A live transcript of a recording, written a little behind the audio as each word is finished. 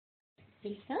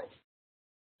We'll start.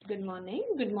 Good morning.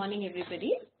 Good morning,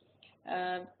 everybody.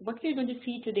 What we're going to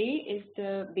see today is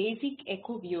the basic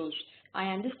echo views. I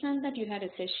understand that you had a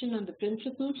session on the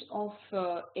principles of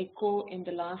echo in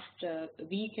the last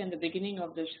week and the beginning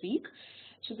of this week.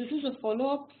 So this is a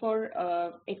follow-up for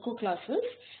echo classes,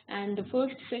 and the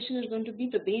first session is going to be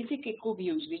the basic echo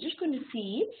views. We're just going to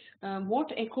see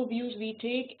what echo views we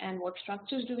take and what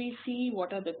structures do we see,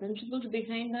 what are the principles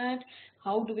behind that,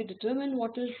 how do we determine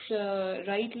what is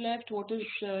right, left, what is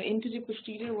anterior,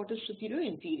 posterior, what is superior,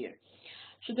 inferior.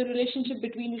 So the relationship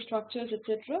between the structures,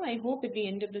 etc. I hope at the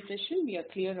end of the session we are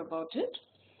clear about it.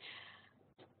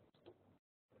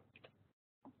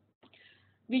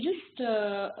 We just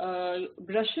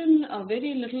brush in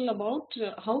very little about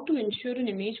how to ensure an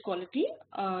image quality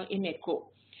in echo.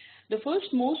 The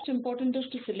first most important is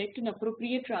to select an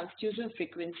appropriate transducer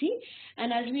frequency,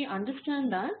 and as we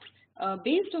understand that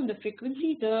based on the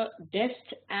frequency, the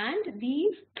depth and the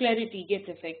clarity gets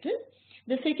affected.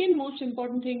 The second most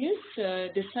important thing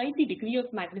is decide the degree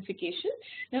of magnification.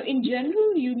 Now, in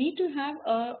general, you need to have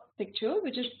a picture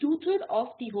which is 2/3 of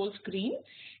the whole screen.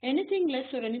 Anything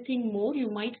less or anything more, you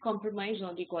might compromise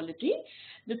on the quality.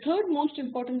 The third most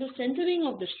important is centering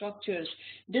of the structures.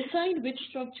 Decide which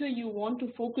structure you want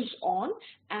to focus on,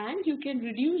 and you can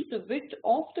reduce the width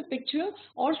of the picture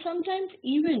or sometimes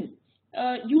even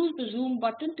use the zoom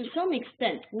button to some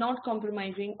extent, not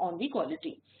compromising on the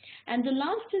quality. And the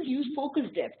last is use focus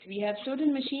depth. We have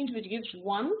certain machines which gives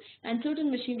 1 and certain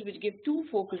machines which give 2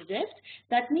 focus depth.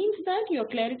 That means that your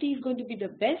clarity is going to be the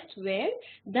best where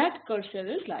that cursor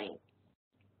is lying.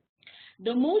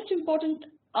 The most important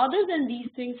other than these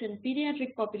things in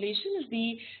pediatric population is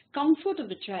the comfort of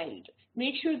the child.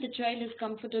 Make sure the child is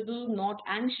comfortable, not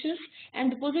anxious,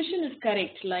 and the position is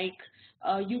correct, like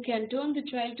you can turn the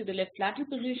child to the left lateral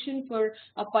position for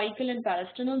apical and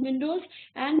parasternal windows,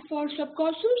 and for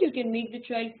subcostal you can make the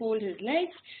child fold his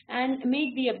legs and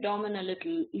make the abdomen a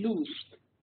little loose.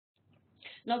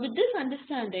 Now, with this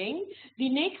understanding, the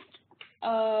next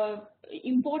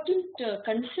important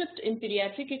concept in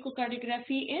pediatric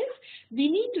echocardiography is we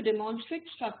need to demonstrate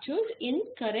structures in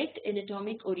correct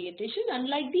anatomic orientation,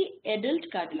 unlike the adult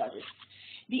cardiologists.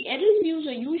 The adult views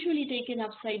are usually taken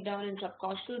upside down in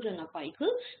subcostals and apical,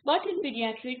 but in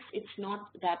pediatrics it's not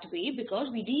that way because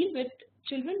we deal with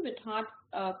children with heart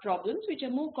problems which are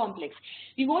more complex.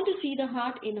 We want to see the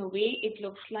heart in a way it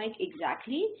looks like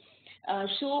exactly.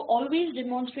 So always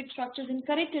demonstrate structures in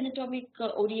correct anatomic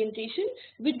orientation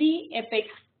with the apex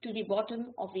to the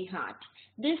bottom of the heart.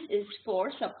 This is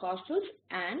for subcostals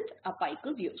and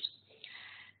apical views.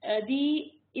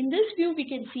 In this view, we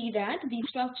can see that the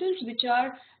structures which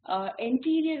are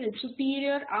anterior and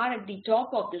superior are at the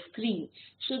top of the screen.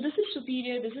 So this is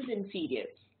superior, this is inferior.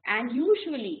 And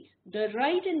usually the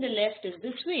right and the left is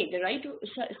this way. The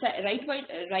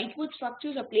rightward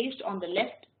structures are placed on the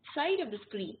left side of the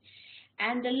screen,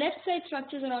 and the left side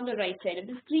structures are on the right side of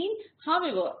the screen.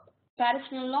 However,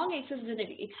 parasternal long axis is an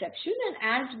exception, and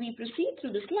as we proceed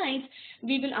through the slides,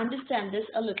 we will understand this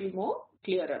a little more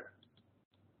clearer.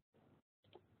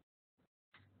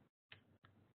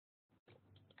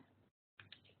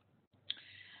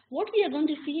 What we are going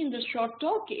to see in this short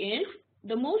talk is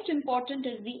the most important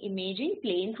is the imaging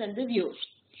planes and the views.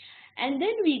 And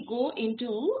then we go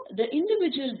into the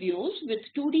individual views with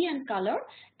 2D and color,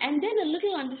 and then a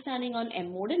little understanding on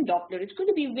M mode and Doppler. It's going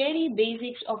to be very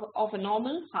basics of a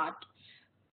normal heart.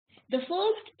 The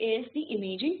first is the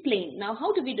imaging plane. Now,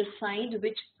 how do we decide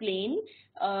which plane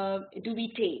do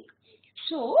we take?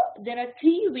 So there are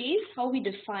 3 ways how we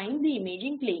define the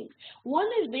imaging planes. One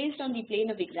is based on the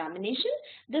plane of examination,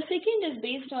 the second is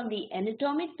based on the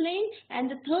anatomic plane,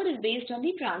 and the third is based on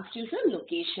the transducer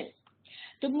location.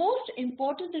 The most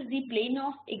important is the plane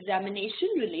of examination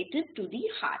related to the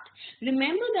heart.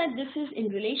 Remember that this is in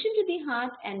relation to the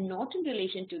heart and not in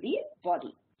relation to the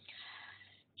body.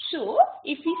 So,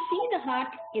 if we see the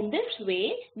heart in this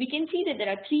way, we can see that there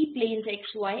are 3 planes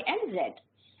X, Y, and Z.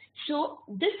 So,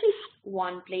 this is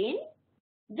one plane,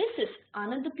 this is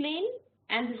another plane,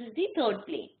 and this is the third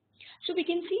plane. So, we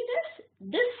can see this.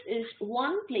 This is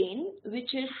one plane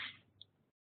which is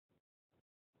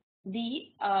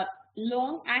the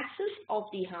long axis of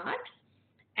the heart,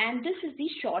 and this is the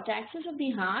short axis of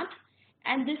the heart,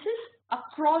 and this is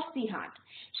across the heart.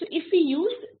 So if we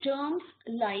use terms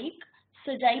like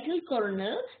sagittal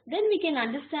coronal, then we can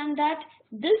understand that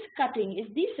this cutting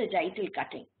is the sagittal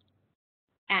cutting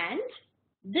and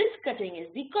this cutting is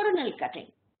the coronal cutting,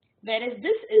 whereas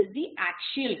this is the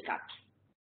axial cut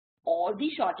or the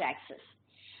short axis.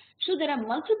 So there are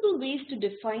multiple ways to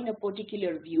define a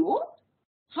particular view.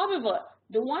 However,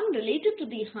 the one related to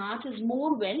the heart is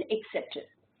more well accepted.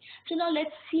 So now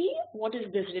let's see what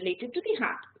is this related to the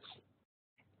heart.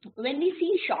 When we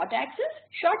see short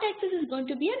axis is going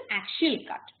to be an axial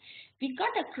cut. We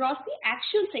cut across the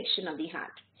axial section of the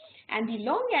heart. And the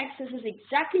long axis is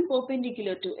exactly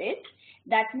perpendicular to it.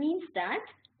 That means that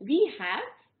we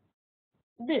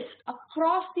have this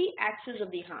across the axis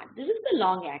of the heart. This is the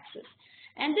long axis.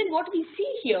 And then what we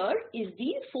see here is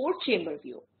the 4-chamber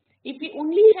view. If we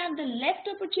only have the left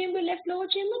upper chamber, left lower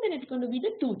chamber, then it's going to be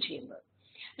the 2-chamber.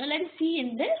 Now let us see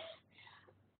in this.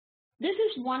 This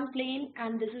is one plane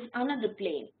and this is another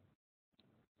plane.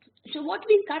 So what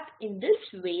we cut in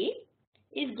this way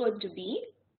is going to be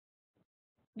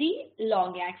the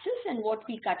long axis, and what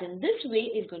we cut in this way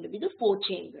is going to be the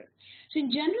 4-chamber. So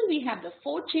in general, we have the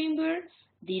 4-chamber,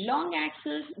 the long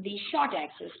axis, the short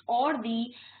axis, or the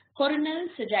coronal,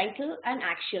 sagittal, and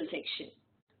axial section.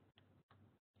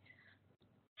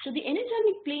 So the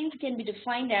anatomic planes can be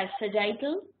defined as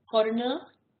sagittal, coronal,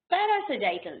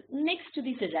 parasagittal next to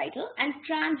the sagittal, and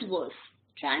transverse.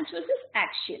 Transverse is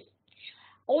axial.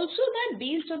 Also that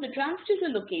based on the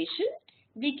transducer location,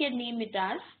 we can name it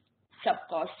as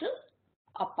subcostal,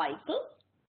 apical,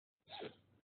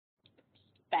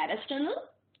 parasternal,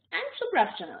 and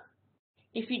suprasternal.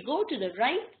 If we go to the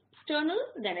right sternal,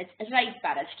 then it's right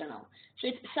parasternal. So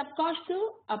it's subcostal,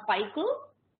 apical,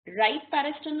 right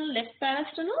parasternal, left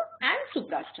parasternal, and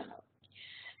suprasternal.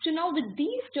 So now with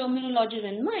these terminologies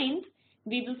in mind,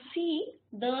 we will see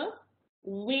the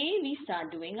way we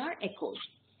start doing our echoes.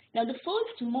 Now the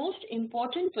first most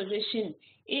important position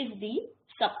is the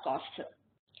subcostal.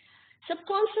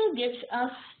 Subcostal gives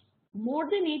us more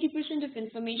than 80% of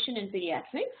information in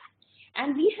pediatrics,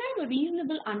 and we have a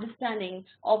reasonable understanding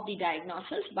of the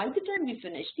diagnosis by the time we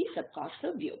finish the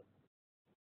subcostal view.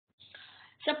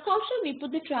 Subcostal, we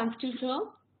put the transducer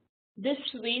this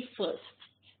way first.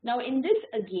 Now in this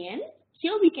again,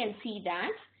 here we can see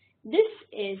that this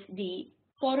is the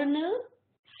coronal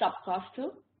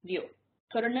subcostal view.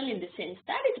 Coronal in the sense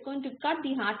that it's going to cut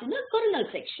the heart in a coronal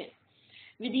section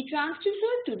with the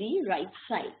transducer to the right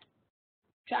side.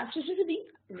 Transducer to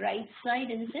the right side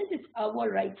in the sense it's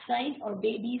our right side or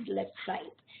baby's left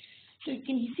side. So you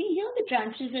can see here the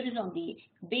transducer is on the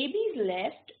baby's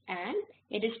left and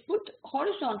it is put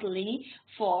horizontally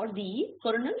for the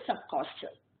coronal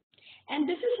subcostal. And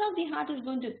this is how the heart is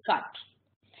going to cut.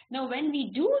 Now when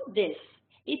we do this,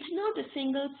 it's not a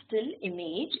single still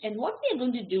image, and what we are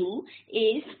going to do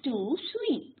is to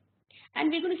sweep.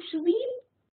 And we're going to sweep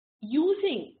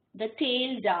using the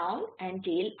tail down and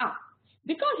tail up,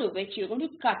 because of which you're going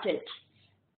to cut it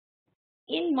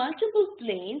in multiple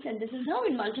planes, and this is how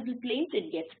in multiple planes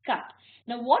it gets cut.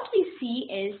 Now what we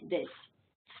see is this.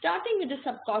 Starting with the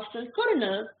subcostal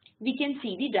coronal, we can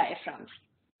see the diaphragms.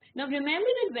 Now remember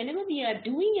that whenever we are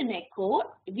doing an echo,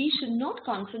 we should not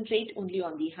concentrate only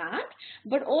on the heart,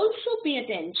 but also pay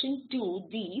attention to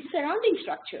the surrounding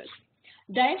structures.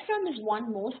 Diaphragm is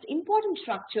one most important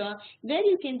structure where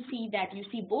you can see that you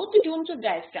see both the domes of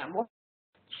diaphragm.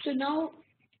 So now,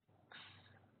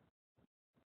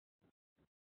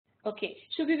 okay,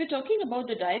 so we were talking about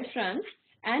the diaphragms,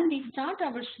 and we start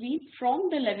our sweep from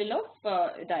the level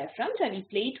of diaphragms. I will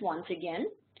play it once again,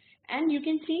 and you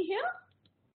can see here.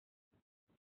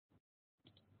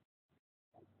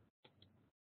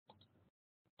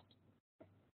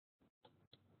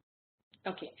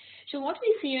 Okay, so what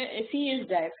we see is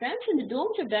diaphragms, and the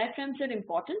domes of diaphragms are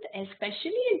important,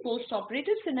 especially in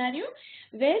post-operative scenario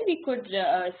where we could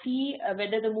see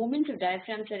whether the movements of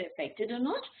diaphragms are affected or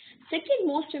not. Second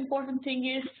most important thing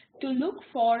is to look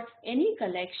for any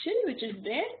collection which is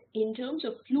there in terms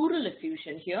of pleural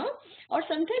effusion here, or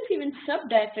sometimes even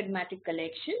subdiaphragmatic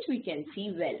collections we can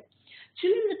see well.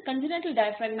 Children with congenital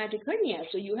diaphragmatic hernia,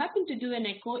 so you happen to do an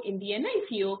echo in the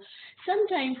NICU,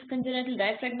 sometimes congenital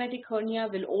diaphragmatic hernia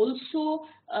will also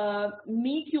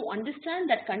make you understand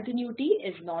that continuity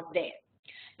is not there.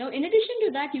 Now in addition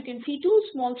to that, you can see two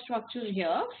small structures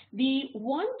here. The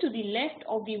one to the left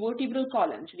of the vertebral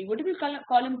column. So the vertebral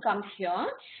column comes here,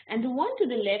 and the one to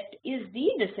the left is the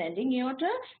descending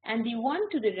aorta, and the one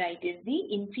to the right is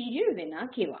the inferior vena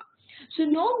cava. So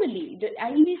normally the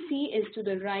IVC is to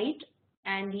the right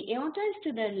and the aorta is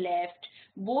to the left,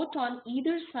 both on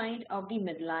either side of the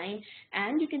midline,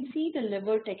 and you can see the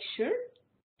liver texture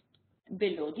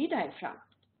below the diaphragm.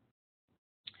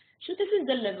 So this is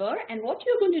the liver, and what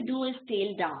you're going to do is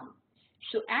tail down.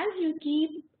 So as you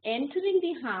keep entering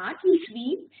the heart, you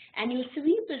sweep, and your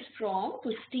sweep is from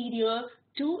posterior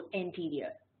to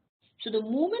anterior. So the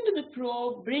movement of the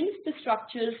probe brings the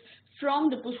structures from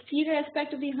the posterior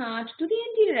aspect of the heart to the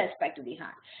anterior aspect of the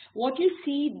heart. What you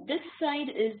see, this side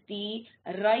is the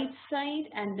right side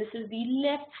and this is the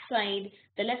left side,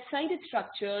 the left-sided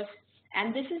structures,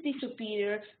 and this is the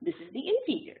superior, this is the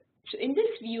inferior. So in this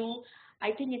view,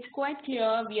 I think it's quite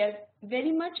clear we are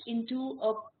very much into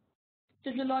a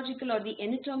physiological or the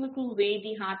anatomical way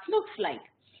the heart looks like.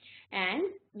 And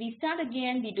we start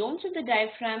again the domes of the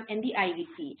diaphragm and the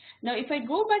IVC. Now if I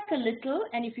go back a little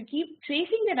and if you keep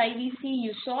tracing that IVC,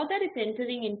 you saw that it's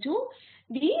entering into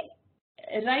the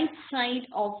right side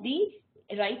of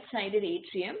the right-sided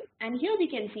atrium, and here we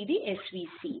can see the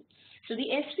SVC. So the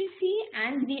SVC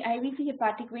and the IVC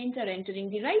hepatic veins are entering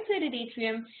the right-sided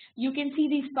atrium. You can see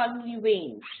these pulmonary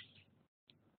veins.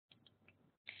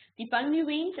 The pulmonary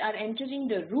veins are entering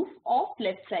the roof of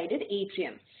left-sided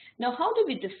atrium. Now, how do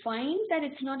we define that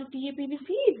it's not a TAPVC?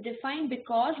 It's defined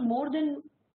because more than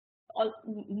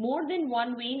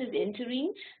one vein is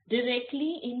entering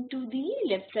directly into the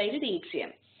left-sided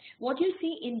atrium. What you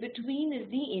see in between is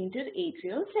the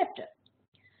interatrial septum.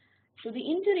 So the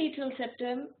interatrial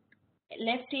septum,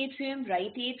 left atrium,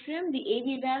 right atrium, the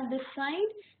AV valve this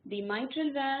side, the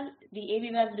mitral valve, the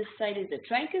AV valve this side is the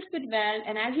tricuspid valve,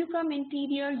 and as you come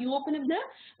interior, you open up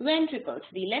the ventricles,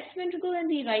 the left ventricle and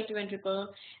the right ventricle,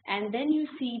 and then you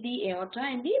see the aorta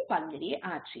and the pulmonary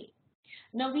artery.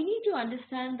 Now we need to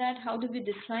understand that how do we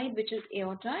decide which is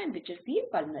aorta and which is the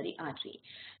pulmonary artery.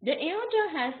 The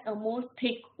aorta has a more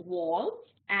thick wall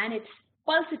and it's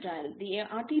pulsatile, the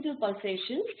arterial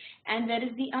pulsations, and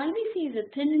whereas the IVC is a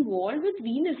thin wall with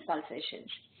venous pulsations.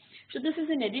 So this is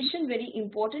in addition very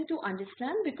important to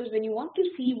understand, because when you want to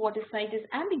see what a site is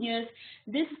ambiguous,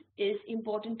 this is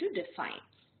important to define.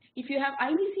 If you have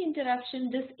IVC interruption,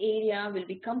 this area will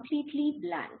be completely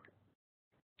blank.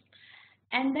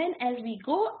 And then as we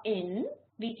go in,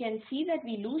 we can see that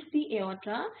we lose the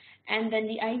aorta and then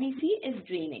the IVC is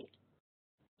draining.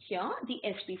 Here, the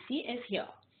SVC is here.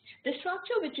 The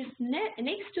structure which is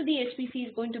next to the SVC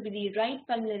is going to be the right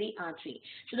pulmonary artery.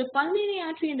 So the pulmonary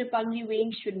artery and the pulmonary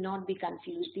veins should not be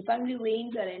confused. The pulmonary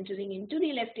veins are entering into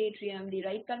the left atrium. The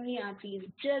right pulmonary artery is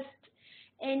just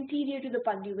anterior to the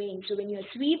pulmonary vein. So when you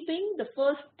are sweeping, the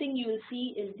first thing you will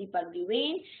see is the pulmonary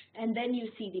vein, and then you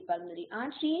see the pulmonary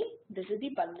artery. This is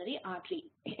the pulmonary artery.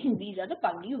 These are the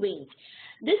pulmonary veins.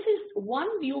 This is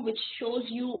one view which shows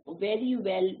you very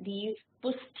well the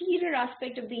posterior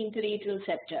aspect of the interatrial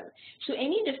septum. So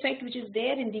any defect which is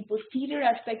there in the posterior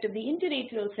aspect of the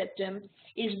interatrial septum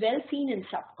is well seen in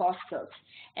subcostals.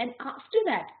 And after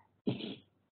that,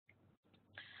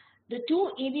 the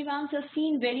two AV valves are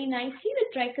seen very nicely.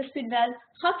 The tricuspid valve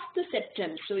hugs the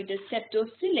septum, so it is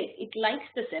septophilic. It likes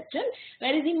the septum,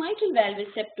 whereas the mitral valve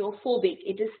is septophobic.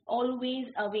 It is always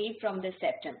away from the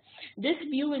septum. This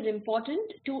view is important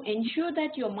to ensure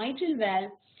that your mitral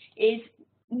valve is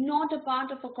not a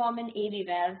part of a common AV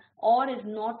valve or is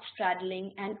not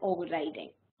straddling and overriding.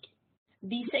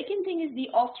 The second thing is the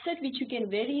offset, which you can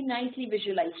very nicely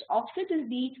visualize. Offset is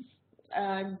the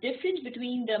difference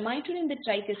between the mitral and the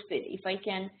tricuspid. If I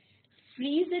can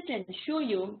freeze it and show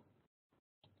you,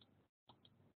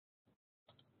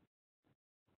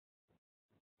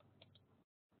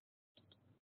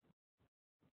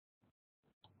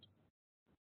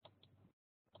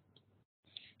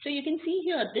 so you can see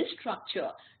here this structure.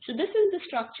 So this is the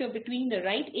structure between the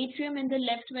right atrium and the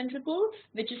left ventricle,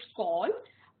 which is called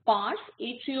pars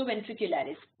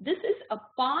atrioventricularis. This is a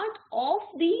part of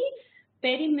the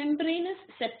perimembranous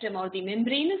septum or the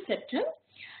membranous septum,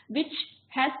 which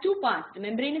has two parts. The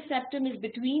membranous septum is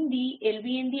between the LV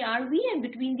and the RV and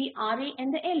between the RA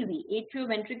and the LV,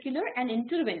 atrioventricular and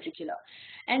interventricular.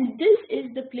 And this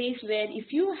is the place where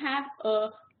if you have a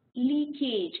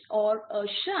leakage or a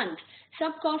shunt,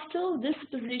 subcostal, this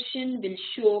position will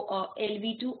show a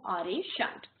LV to RA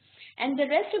shunt. And the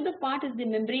rest of the part is the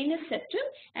membranous septum,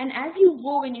 and as you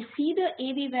go, when you see the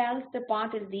AV valves, the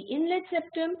part is the inlet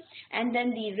septum, and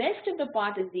then the rest of the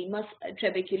part is the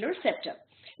trabecular septum.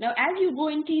 Now as you go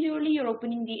interiorly, you're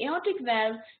opening the aortic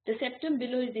valve, the septum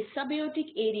below is the subaortic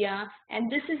area,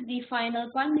 and this is the final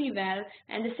pulmonary valve,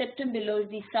 and the septum below is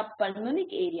the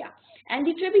subpulmonic area. And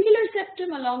the trabecular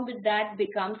septum along with that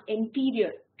becomes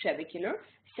anterior trabecular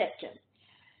septum.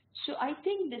 So I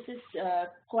think this is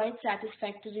quite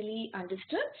satisfactorily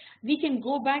understood. We can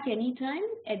go back anytime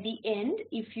at the end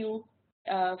if you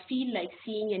feel like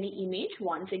seeing any image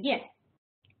once again.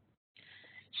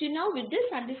 So now with this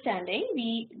understanding,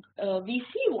 we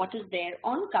see what is there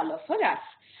on color for us.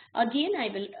 Again, I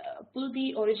will pull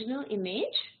the original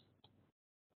image.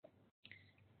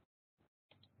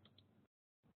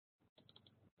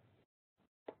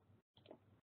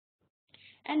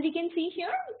 And we can see here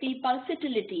the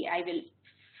pulsatility. I will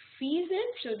freeze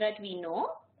it so that we know.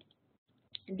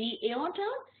 The aorta,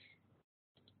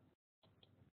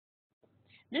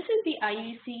 this is the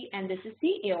IVC and this is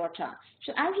the aorta.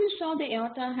 So as you saw, the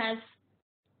aorta has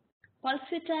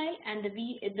pulsatile and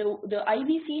the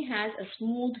IVC has a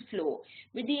smooth flow.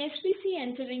 With the SVC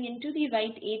entering into the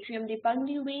right atrium, the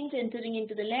pulmonary veins entering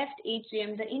into the left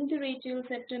atrium, the interatrial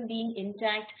septum being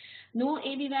intact, no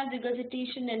AV valve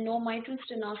regurgitation and no mitral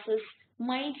stenosis,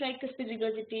 mild tricuspid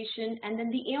regurgitation, and then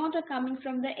the aorta coming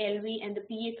from the LV and the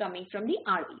PA coming from the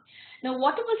RV. Now,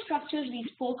 whatever structures we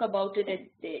spoke about it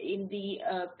in the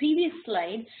previous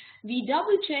slide, we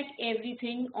double check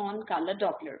everything on color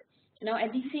Doppler. Now,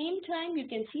 at the same time, you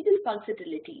can see this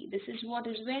pulsatility. This is what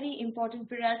is very important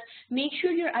for us. Make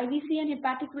sure your IVC and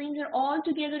hepatic veins are all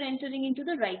together entering into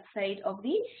the right side of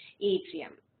the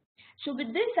atrium. So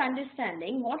with this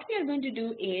understanding, what we are going to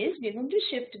do is we are going to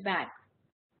shift back.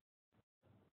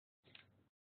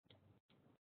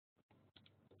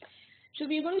 So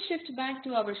we're going to shift back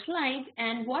to our slide,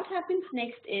 and what happens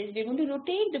next is we're going to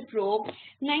rotate the probe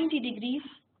 90 degrees.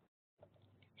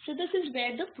 So this is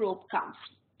where the probe comes.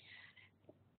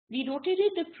 We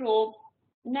rotated the probe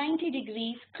 90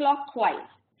 degrees clockwise.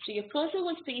 So your cursor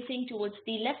was facing towards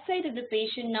the left side of the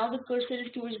patient. Now the cursor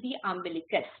is towards the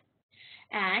umbilicus.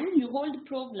 And you hold the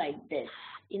probe like this,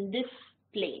 in this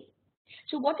plane.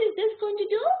 So what is this going to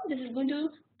do? This is going to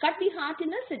cut the heart in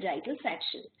a sagittal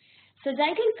section.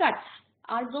 Sagittal cuts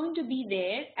are going to be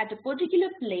there at a particular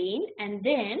plane, and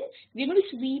then we're going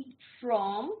to sweep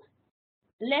from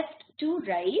left to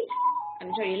right,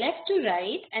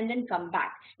 and then come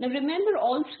back. Now remember,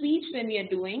 all sweeps when we are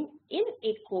doing in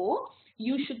echo,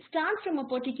 you should start from a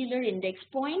particular index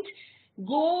point,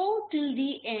 go till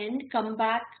the end, come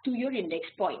back to your index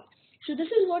point. So this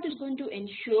is what is going to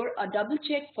ensure a double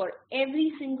check for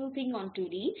every single thing on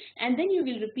 2D, and then you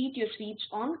will repeat your sweeps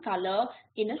on color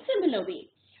in a similar way.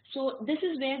 So this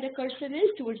is where the cursor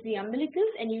is towards the umbilicus,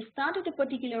 and you start at a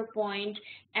particular point,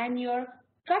 and your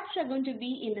cuts are going to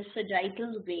be in the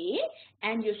sagittal way,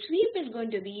 and your sweep is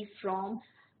going to be from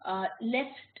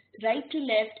right to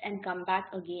left and come back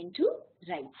again to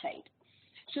right side.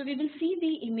 So we will see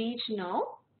the image now.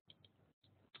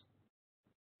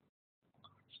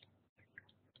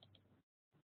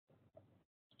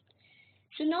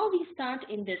 So now we start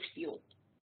in this view.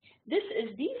 This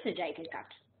is the sagittal cut.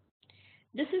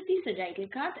 This is the sagittal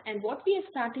cut, and what we are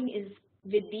starting is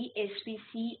with the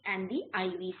SVC and the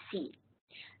IVC.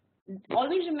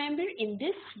 Always remember, in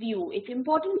this view, it's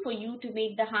important for you to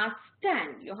make the heart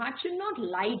stand. Your heart should not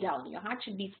lie down. Your heart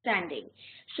should be standing,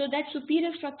 so that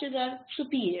superior structures are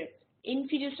superior,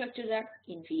 inferior structures are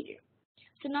inferior.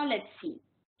 So now let's see.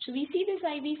 So we see this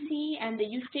IVC and the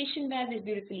eustachian valve is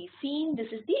beautifully seen. This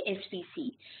is the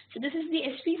SVC. So this is the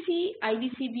SVC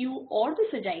IVC view or the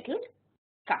sagittal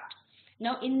cut.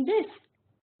 Now in this,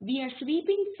 we are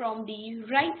sweeping from the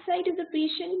right side of the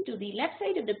patient to the left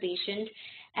side of the patient,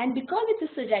 and because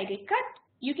it's a sagittal cut,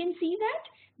 you can see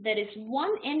that there is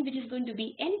one end which is going to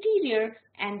be anterior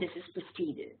and this is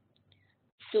posterior.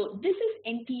 So this is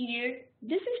anterior,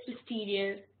 this is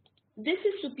posterior, this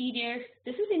is superior,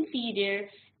 this is inferior,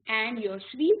 and your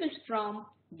sweep is from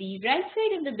the right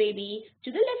side of the baby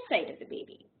to the left side of the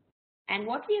baby. And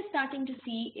what we are starting to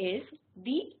see is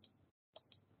the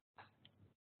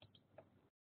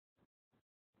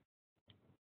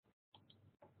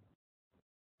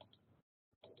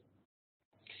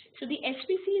So the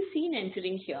SVC is seen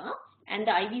entering here, and the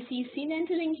IVC is seen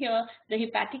entering here. The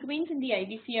hepatic veins in the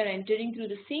IVC are entering through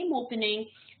the same opening.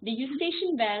 The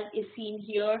eustachian valve is seen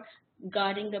here,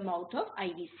 guarding the mouth of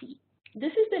IVC.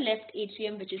 This is the left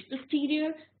atrium, which is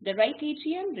posterior. The right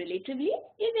atrium, relatively,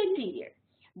 is anterior.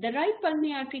 The right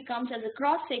pulmonary artery comes as a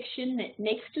cross section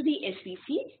next to the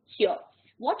SVC here.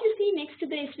 What you see next to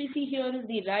the SVC here is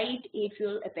the right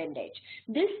atrial appendage.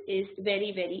 This is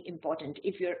very, very important.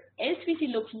 If your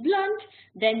SVC looks blunt,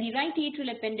 then the right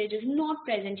atrial appendage is not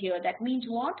present here. That means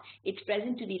what? It's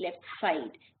present to the left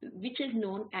side, which is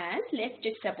known as left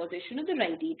juxtaposition of the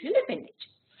right atrial appendage.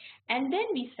 And then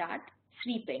we start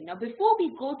sweeping. Now, before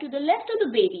we go to the left of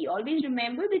the baby, always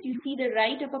remember that you see the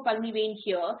right upper pulmonary vein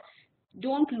here.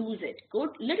 Don't lose it. Go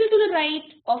little to the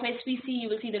right of SVC, you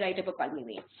will see the right upper pulmonary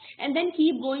vein. And then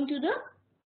keep going to the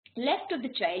left of the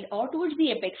child or towards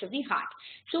the apex of the heart.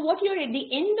 So what you're at the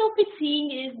end of it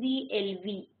seeing is the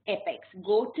LV apex.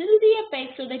 Go till the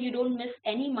apex so that you don't miss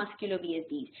any muscular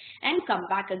VSDs. And come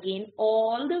back again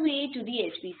all the way to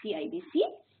the SVC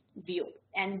IVC view.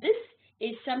 And this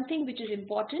is something which is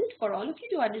important for all of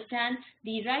you to understand,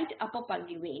 the right upper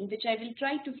pulmonary vein, which I will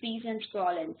try to freeze and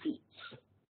scroll and see.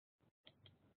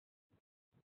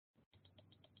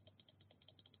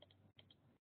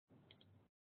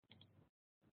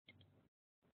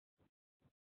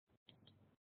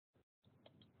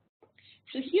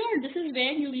 So here, this is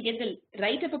where you will get the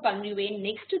right upper pulmonary vein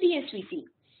next to the SVC.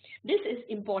 This is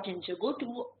important. So go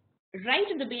to right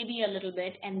of the baby a little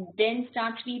bit and then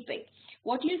start sweeping.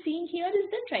 What you're seeing here is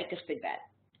the tricuspid valve.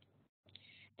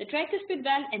 The tricuspid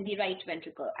valve and the right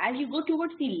ventricle. As you go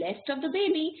towards the left of the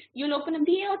baby, you'll open up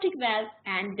the aortic valve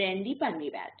and then the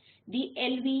pulmonary valve, the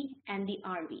LV and the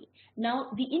RV.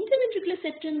 Now, the interventricular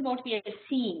septum, what we are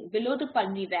seeing below the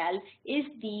pulmonary valve is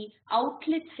the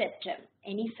outlet septum.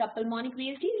 Any subpulmonic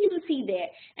VSDs you will see there.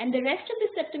 And the rest of the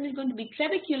septum is going to be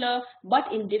trabecular, but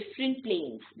in different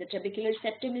planes. The trabecular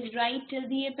septum is right till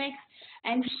the apex.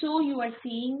 And so you are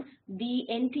seeing the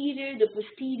anterior, the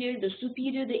posterior, the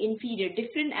superior, the inferior,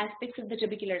 different aspects of the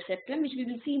trabecular septum, which we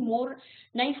will see more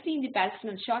nicely in the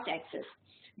paroxysmal short axis.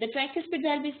 The tricuspid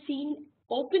valve is seen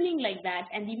opening like that,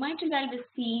 and the mitral valve is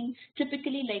seen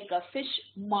typically like a fish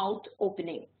mouth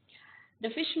opening. The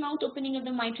fish mouth opening of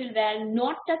the mitral valve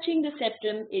not touching the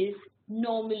septum is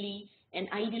normally an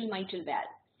ideal mitral valve.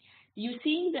 You're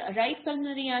seeing the right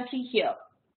pulmonary artery here,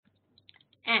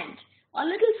 and a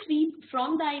little sweep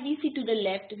from the IVC to the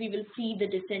left, we will see the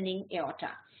descending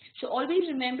aorta. So always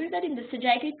remember that in the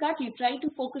sagittal cut, you try to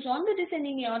focus on the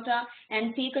descending aorta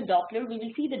and take a Doppler. We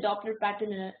will see the Doppler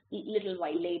pattern a little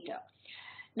while later.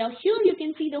 Now here you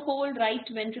can see the whole right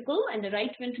ventricle, and the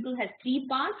right ventricle has three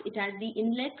parts. It has the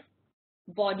inlet,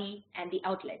 body, and the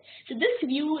outlet. So this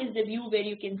view is the view where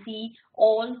you can see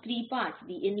all three parts,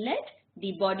 the inlet,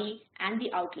 the body, and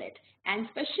the outlet. And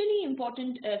especially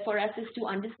important for us is to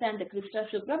understand the crista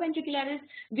supraventricularis,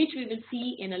 which we will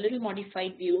see in a little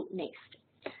modified view next.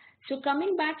 So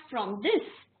coming back from this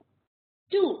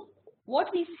to what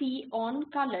we see on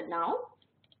color now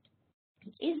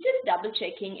is just double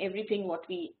checking everything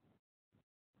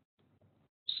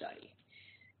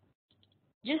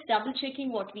just double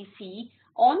checking what we see.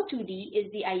 On 2D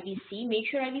is the IVC. Make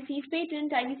sure IVC is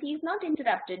patent, IVC is not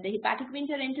interrupted. The hepatic veins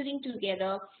are entering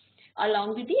together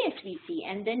along with the SVC,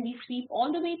 and then we sweep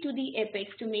all the way to the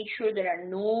apex to make sure there are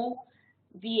no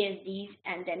VSDs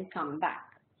and then come back.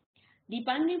 The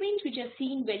pulmonary veins, which are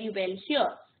seen very well here,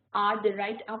 are the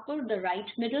right upper, the right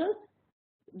middle,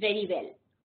 very well.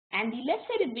 And the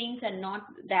left-sided veins are not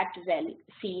that well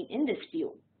seen in this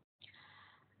view.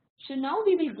 So now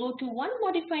we will go to one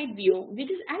modified view, which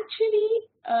is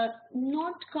actually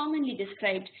not commonly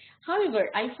described. However,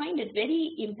 I find it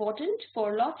very important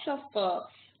for lots of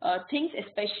things,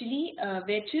 especially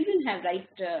where children have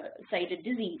right-sided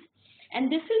disease.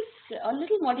 And this is a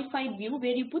little modified view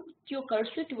where you put your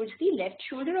cursor towards the left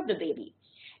shoulder of the baby.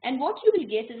 And what you will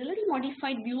get is a little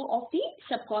modified view of the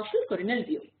subcostal coronal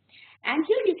view. And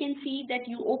here you can see that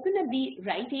you open up the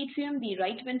right atrium, the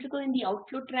right ventricle, and the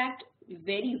outflow tract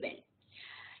very well.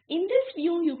 In this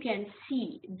view, you can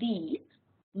see the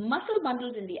muscle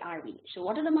bundles in the RV. So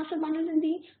what are the muscle bundles in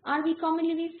the RV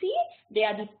commonly we see? They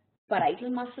are the parietal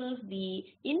muscles, the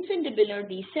infundibular,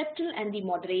 the septal, and the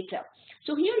moderator.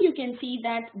 So here you can see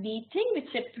that the thing which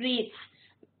separates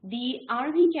the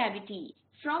RV cavity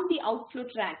from the outflow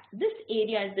tract, this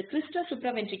area is the crista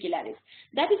supraventricularis.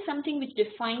 That is something which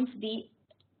defines the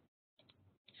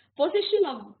position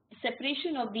of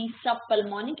separation of the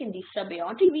subpulmonic and the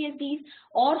subaortic VSDs,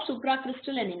 or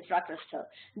supracrystal and infracrystal.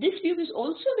 This view is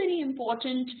also very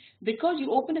important because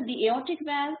you open up the aortic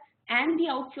valve and the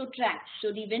outflow tract.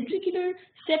 So the ventricular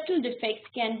septal defects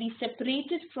can be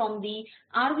separated from the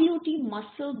RVOT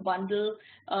muscle bundle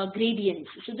gradients.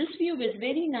 So this view is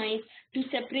very nice to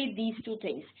separate these two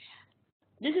things.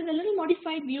 This is a little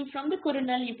modified view from the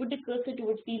coronal. You put the cursor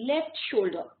towards the left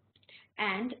shoulder,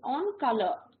 and on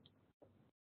color,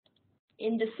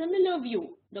 in the similar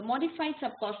view, the modified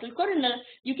subcostal coronal,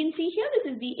 you can see here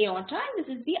this is the aorta and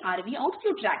this is the RV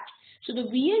outflow tract. So the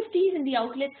VSDs in the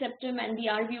outlet septum and the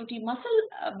RVOT muscle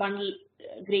bundle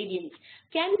gradients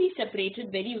can be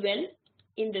separated very well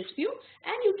in this view,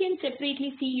 and you can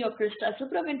separately see your crista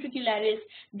supraventricularis.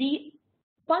 The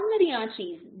pulmonary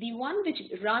arteries, the one which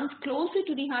runs closer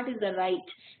to the heart is the right,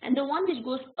 and the one which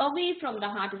goes away from the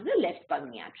heart is the left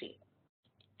pulmonary artery.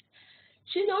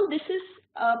 So now this is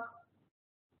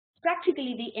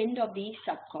practically the end of the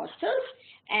subcostals,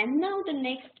 and now the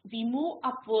next we move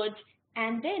upwards,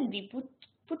 and then we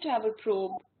put our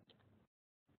probe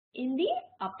in the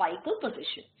apical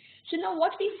position. So now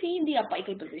what we see in the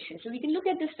apical position, so we can look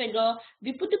at this figure.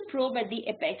 We put the probe at the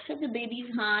apex of the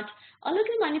baby's heart. A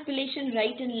little manipulation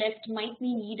right and left might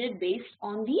be needed based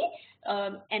on the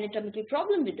anatomical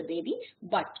problem with the baby,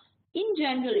 but in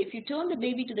general, if you turn the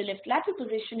baby to the left lateral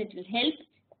position, it will help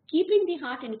keeping the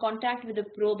heart in contact with the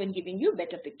probe and giving you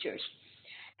better pictures.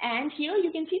 And here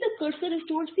you can see the cursor is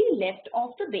towards the left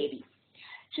of the baby.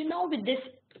 So now with this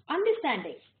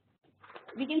understanding,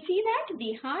 we can see that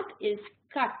the heart is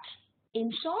cut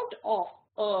in sort of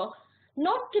a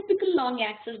not typical long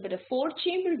axis but a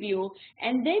 4-chamber view,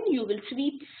 and then you will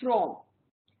sweep from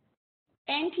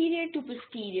anterior to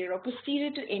posterior or posterior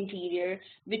to anterior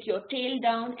with your tail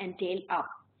down and tail up.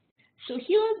 So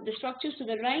here the structures to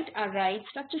the right are right,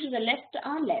 structures to the left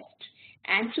are left,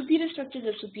 and superior structures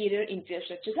are superior, inferior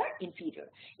structures are inferior.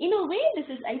 In a way, this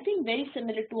is, I think, very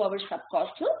similar to our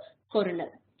subcostal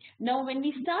coronal. Now when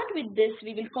we start with this,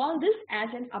 we will call this as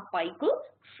an apical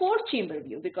 4-chamber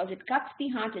view because it cuts the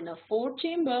heart in a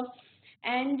 4-chamber,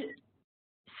 and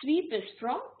sweep is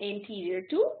from anterior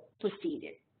to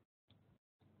posterior.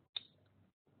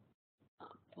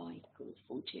 Apical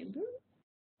 4-chamber.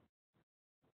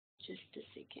 Just a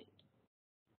second.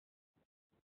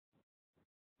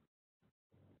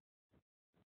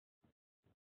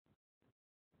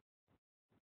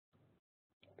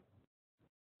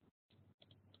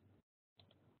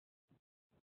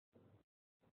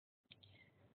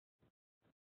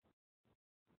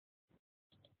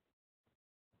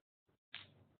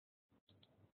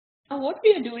 Now what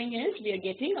we are doing is we are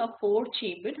getting a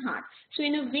 4-chambered heart. So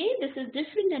in a way this is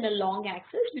different than a long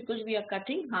axis because we are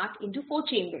cutting heart into 4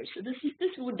 chambers. So this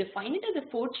would define it as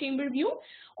a 4-chamber view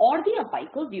or the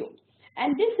apical view.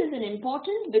 And this is an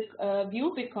important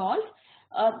view because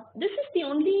this is the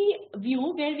only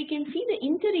view where we can see the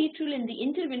interatrial and the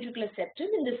interventricular septum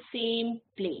in the same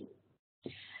plane.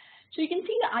 So you can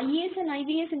see the IAS and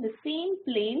IVS in the same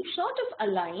plane sort of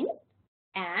align,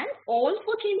 and all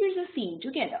 4 chambers are seen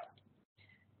together.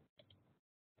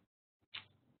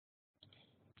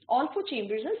 All 4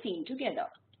 chambers are seen together.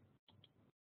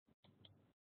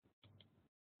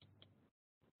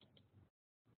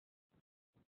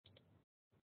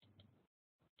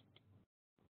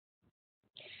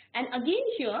 And again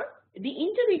here, the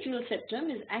interatrial septum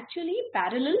is actually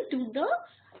parallel to the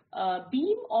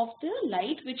beam of the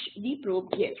light which the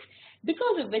probe gives,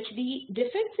 because of which the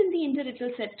defects in the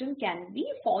interatrial septum can be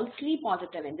falsely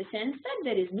positive in the sense that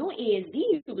there is no ASD,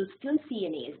 you will still see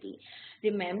an ASD.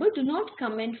 Remember, do not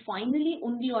comment finally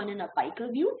only on an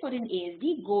apical view for an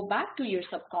ASD. Go back to your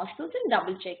subcostals and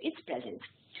double check its presence.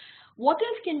 What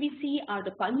else can we see are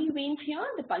the pulmonary veins here.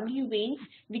 The pulmonary veins,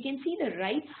 we can see the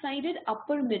right-sided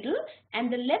upper middle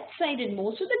and the left-sided.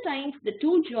 Most of the times the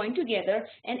two join together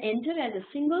and enter as a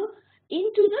single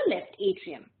into the left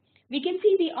atrium. We can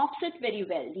see the offset very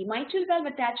well. The mitral valve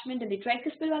attachment and the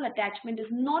tricuspid valve attachment is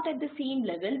not at the same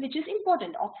level, which is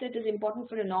important. Offset is important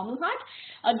for a normal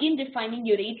heart, again defining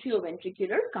your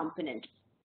atrioventricular component.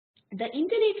 The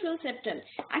interatrial septum,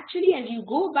 actually as you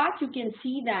go back you can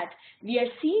see that we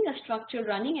are seeing a structure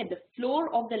running at the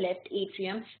floor of the left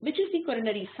atrium, which is the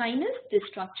coronary sinus, this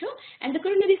structure, and the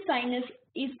coronary sinus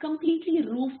is completely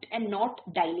roofed and not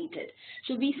dilated.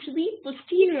 So we sweep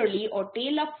posteriorly or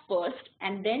tail up first,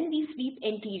 and then we sweep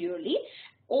anteriorly,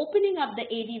 opening up the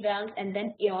AV valves and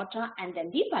then aorta and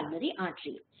then the pulmonary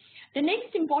artery. The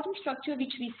next important structure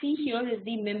which we see here is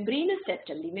the membranous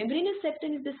septum. The membranous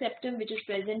septum is the septum which is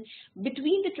present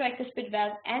between the tricuspid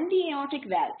valve and the aortic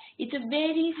valve. It's a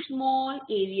very small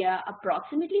area,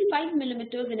 approximately 5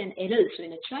 millimeters in an adult. So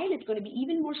in a child, it's going to be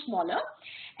even more smaller.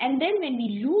 And then when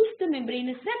we lose the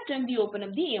membranous septum, we open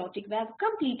up the aortic valve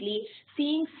completely,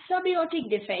 seeing subaortic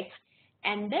defects.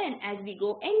 And then as we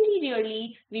go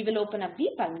anteriorly, we will open up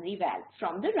the pulmonary valve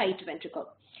from the right ventricle.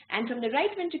 And from the right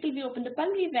ventricle, we open the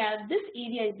pulmonary valve. This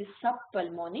area is the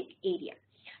subpulmonic area.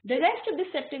 The rest of the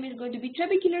septum is going to be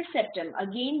trabecular septum.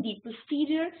 Again, the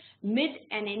posterior, mid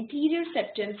and anterior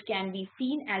septums can be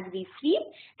seen as we sweep,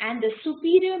 and the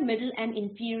superior, middle and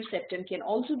inferior septum can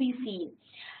also be seen.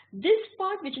 This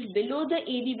part which is below the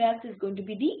AV valves is going to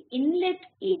be the inlet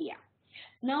area.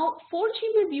 Now,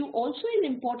 4-chamber view also is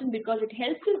important because it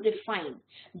helps us define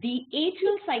the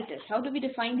atrial situs. How do we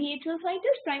define the atrial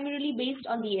situs? Primarily based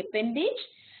on the appendage,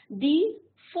 the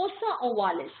fossa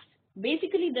ovalis.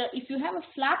 Basically, if you have a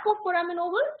flap of foramen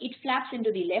oval, it flaps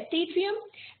into the left atrium,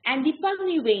 and the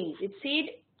pulmonary veins, it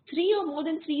said 3 or more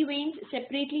than 3 veins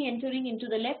separately entering into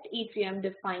the left atrium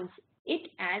defines it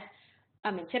as,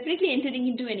 separately entering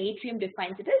into an atrium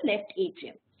defines it as left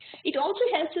atrium. It also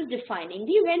helps us defining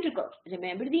the ventricles.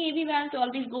 Remember, the AV valves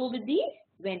always go with the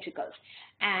ventricles.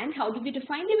 And how do we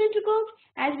define the ventricles?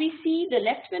 As we see, the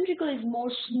left ventricle is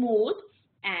more smooth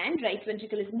and right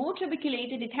ventricle is more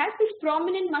trabeculated. It has this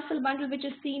prominent muscle bundle which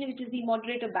is seen, which is the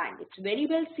moderator band. It's very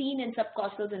well seen in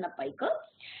subcostals and apical.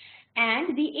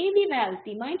 And the AV valve,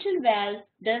 the mitral valve,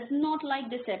 does not like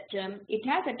the septum. It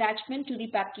has attachment to the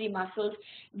papillary muscles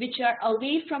which are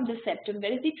away from the septum,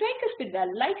 whereas the tricuspid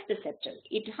valve likes the septum.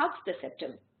 It hugs the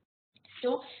septum.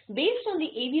 So based on the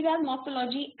AV valve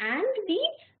morphology and the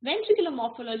ventricular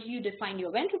morphology, you define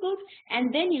your ventricles,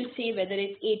 and then you say whether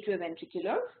it's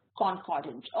atrioventricular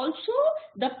concordance. Also,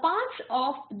 the parts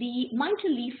of the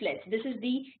mitral leaflet, this is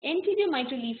the anterior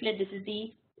mitral leaflet, this is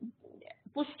the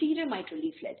posterior mitral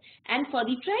leaflet. And for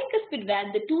the tricuspid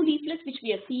valve, the two leaflets which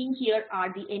we are seeing here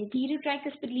are the anterior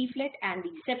tricuspid leaflet and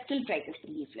the septal tricuspid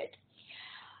leaflet.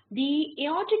 The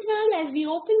aortic valve, as we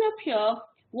open up here,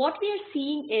 what we are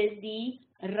seeing is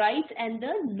the right and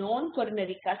the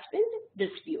non-coronary cusp in this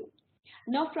view.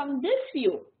 Now from this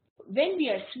view, when we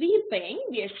are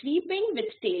sweeping with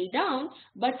tail down,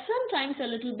 but sometimes a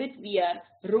little bit we are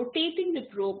rotating the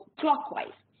probe clockwise.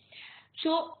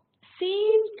 So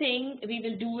same thing, we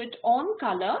will do it on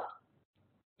color,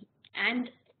 and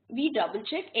we double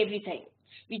check everything.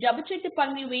 We double check the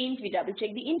pulmonary veins, we double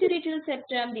check the interatrial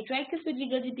septum, the tricuspid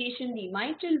regurgitation, the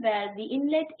mitral valve, the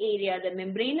inlet area, the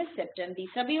membranous septum, the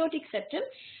subaortic septum,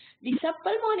 the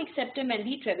subpulmonic septum, and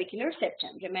the trabecular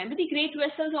septum. Remember, the great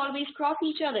vessels always cross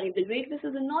each other. If the great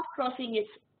vessels are not crossing, it's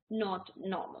not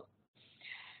normal.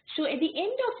 So at the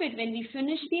end of it, when we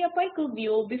finish the apical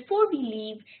view, before we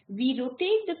leave, we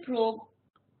rotate the probe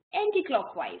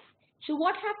anti-clockwise. So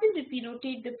what happens if we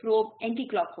rotate the probe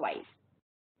anti-clockwise?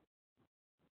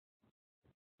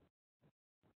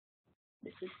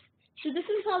 This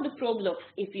is how the probe looks.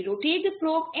 If we rotate the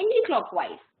probe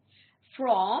anti-clockwise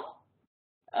from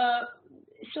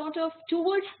sort of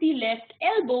towards the left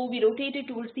elbow, we rotate it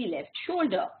towards the left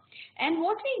shoulder. And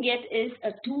what we get is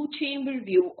a two-chamber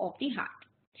view of the heart.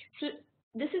 So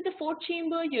this is the fourth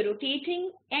chamber, you're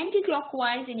rotating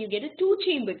anti-clockwise and you get a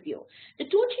two-chambered view. The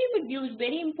two-chambered view is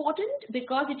very important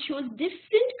because it shows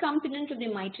different components of the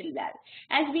mitral valve.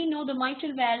 As we know, the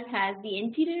mitral valve has the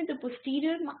anterior and the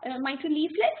posterior mitral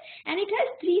leaflets, and it has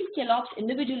three scallops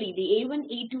individually, the A1,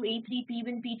 A2, A3,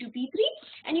 P1, P2, P3,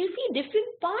 and you see different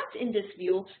parts in this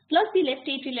view, plus the left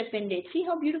atrial appendage. See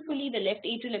how beautifully the left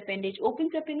atrial appendage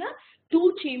opens up in a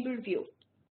two-chamber view.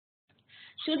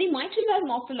 So the mitral valve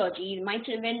morphology,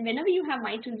 whenever you have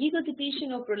mitral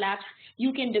regurgitation or prolapse,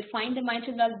 you can define the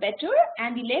mitral valve better,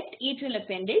 and the left atrial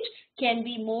appendage can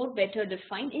be more better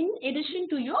defined in addition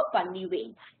to your pulmonary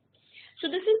veins. So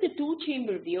this is the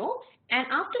two-chamber view, and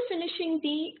after finishing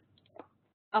the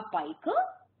apical,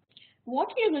 what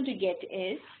we are going to get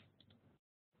is,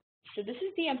 so this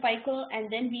is the apical,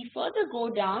 and then we further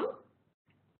go down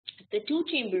the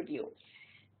two-chamber view.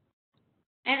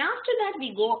 And after that,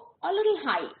 we go a little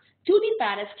high to the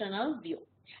parasternal view.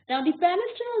 Now, the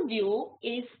parasternal view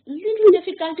is a little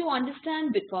difficult to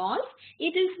understand because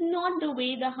it is not the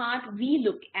way the heart we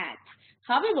look at.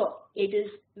 However, it is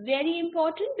very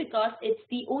important because it's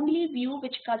the only view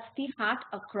which cuts the heart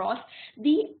across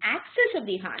the axis of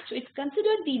the heart. So, it's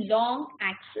considered the long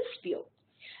axis view,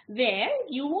 where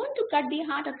you want to cut the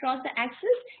heart across the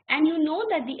axis and you know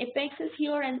that the apex is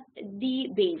here and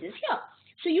the base is here.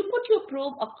 So you put your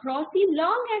probe across the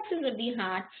long axis of the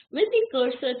heart with the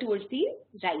cursor towards the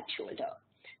right shoulder.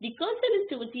 The cursor is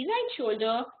towards the right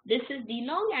shoulder. This is the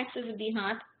long axis of the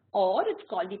heart, or it's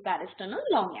called the parasternal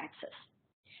long axis.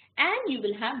 And you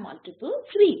will have multiple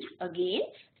sweeps, again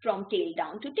from tail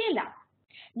down to tail up.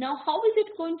 Now how is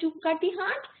it going to cut the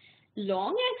heart?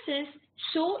 Long axis.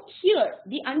 So here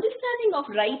the understanding of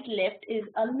right-left is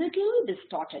a little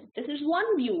distorted. This is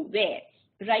one view where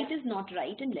right is not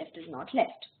right and left is not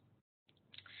left.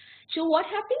 So what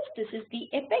happens? This is the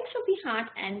apex of the heart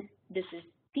and this is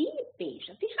the base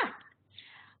of the heart.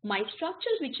 My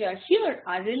structures which are here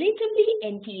are relatively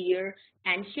anterior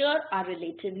and here are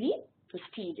relatively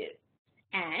posterior.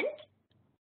 And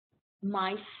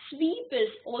my sweep is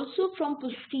also from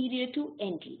posterior to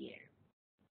anterior.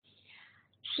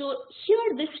 So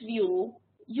here this view,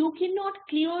 you cannot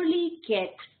clearly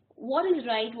get what is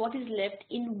right, what is left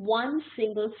in one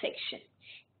single section.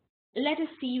 Let us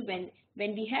see when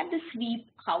we have the sweep,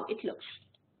 how it looks.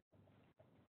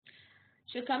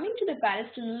 So coming to the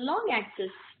parasternal long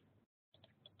axis,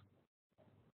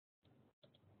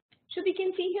 so we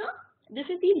can see here, this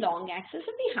is the long axis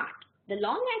of the heart. The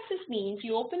long axis means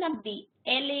you open up the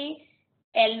LA,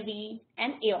 LV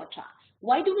and aorta.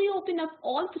 Why do we open up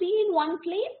all three in one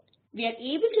plane? We are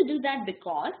able to do that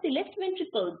because the left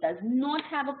ventricle does not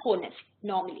have a conus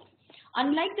normally.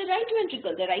 Unlike the right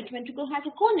ventricle has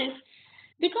a conus,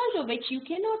 because of which you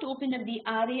cannot open up the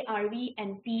RA, RV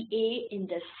and PA in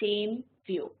the same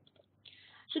view.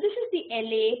 So this is the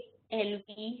LA,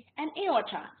 LV and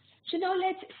aorta. So now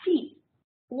let's see,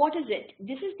 what is it?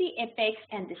 This is the apex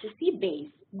and this is the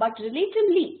base. But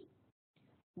relatively,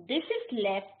 this is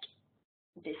left,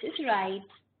 this is right,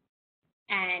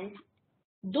 and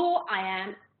though I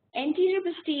am anterior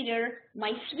posterior,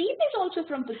 my sweep is also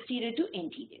from posterior to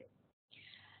anterior.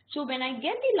 So when I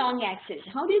get the long axis,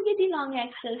 how do you get the long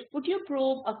axis? Put your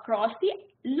probe across the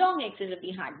long axis of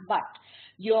the heart, but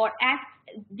your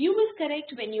view is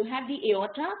correct when you have the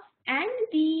aorta and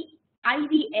the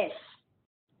IVS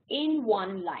in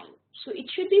one line. So it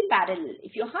should be parallel.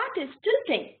 If your heart is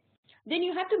tilting, then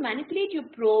you have to manipulate your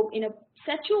probe in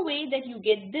such a way that you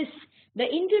get this, the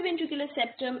interventricular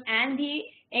septum and the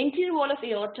anterior wall of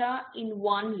aorta in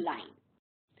one line.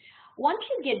 Once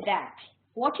you get that,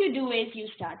 what you do is you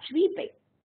start sweeping.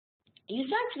 You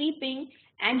start sweeping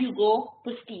and you go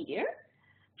posterior.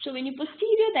 So when you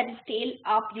posterior, that is tail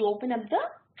up, you open up the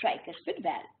tricuspid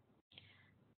valve.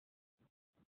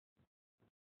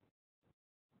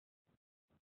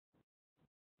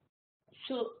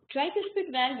 So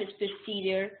tricuspid valve is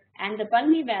posterior and the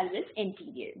pulmonary valve is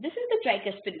anterior. This is the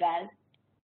tricuspid valve.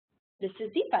 This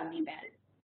is the pulmonary valve.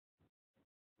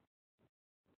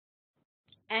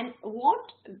 And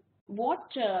what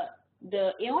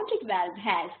the aortic valve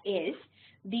has is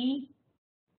the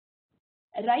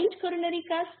right coronary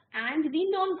cusp and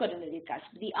the non-coronary cusp.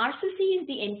 The RCC is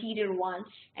the anterior one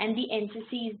and the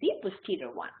NCC is the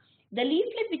posterior one. The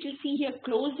leaflet which you see here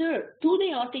closer to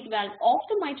the aortic valve of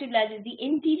the mitral valve is the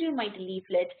anterior mitral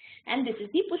leaflet and this is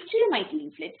the posterior mitral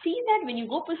leaflet. See that when you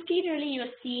go posteriorly, you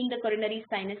are seeing the coronary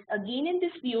sinus again in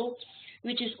this view,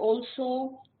 which is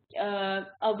also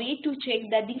a way to check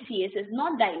that the CS is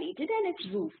not dilated and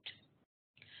it's roofed.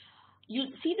 You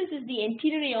see this is the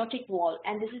anterior aortic wall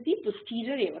and this is the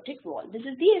posterior aortic wall. This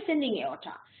is the ascending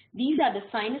aorta. These are the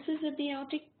sinuses of the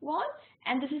aortic wall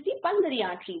and this is the pulmonary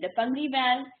artery, the pulmonary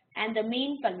valve and the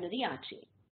main pulmonary artery.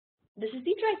 This is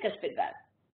the tricuspid valve.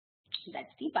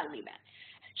 That's the pulmonary valve.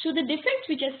 So the defects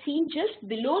which are seen just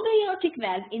below the aortic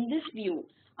valve in this view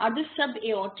are the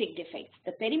subaortic defects.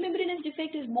 The perimembranous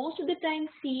defect is most of the time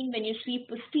seen when you sweep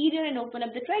posterior and open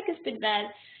up the tricuspid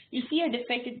valve. You see a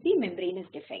defect, it's the membranous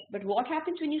defect. But what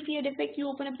happens when you see a defect, you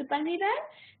open up the pulmonary valve?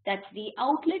 That's the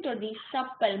outlet or the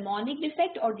subpulmonic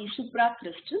defect or the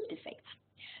supracrustal defects.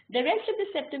 The rest of the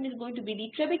septum is going to be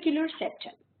the trabecular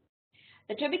septum.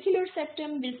 The trabecular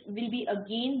septum will be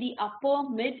again the upper,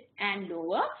 mid and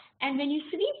lower. And when you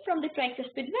sweep from the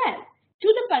tricuspid valve to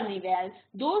the pulmonary valve,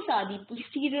 those are the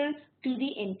posterior to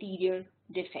the anterior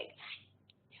defects.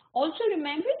 Also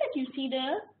remember that you see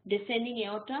the descending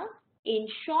aorta in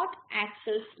short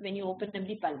axis when you open up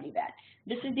the pulmonary valve.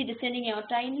 This is the descending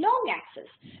aorta in long axis.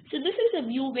 So this is a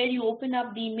view where you open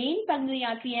up the main pulmonary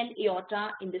artery and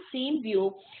aorta in the same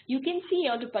view. You can see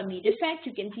aortopulmonary defect,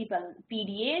 you can see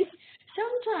PDAs.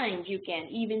 Sometimes you can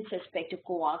even suspect a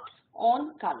coarct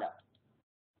on color.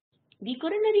 The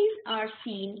coronaries are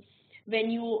seen when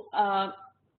you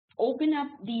open up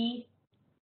the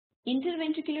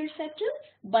interventricular septum,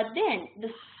 but then the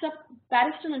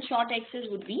parasternal short axis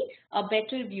would be a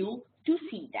better view to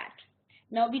see that.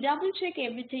 Now we double check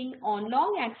everything on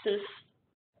long axis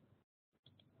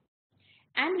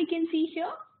and we can see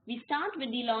here we start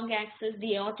with the long axis,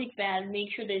 the aortic valve, make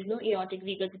sure there is no aortic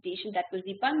regurgitation, that was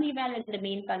the pulmonary valve and the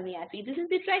main pulmonary artery. This is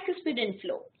the tricuspid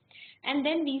inflow. And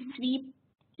then we sweep.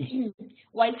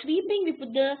 While sweeping, we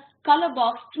put the color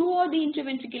box throughout the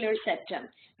interventricular septum.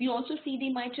 We also see the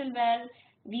mitral valve.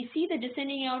 We see the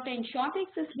descending aorta in short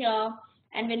axis here.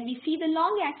 And when we see the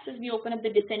long axis, we open up the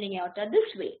descending aorta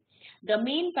this way. The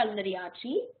main pulmonary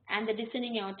artery and the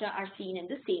descending aorta are seen in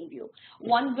the same view.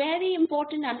 One very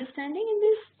important understanding in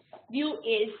this view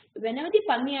is whenever the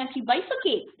pulmonary artery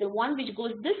bifurcates, the one which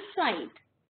goes this side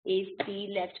is the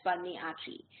left pulmonary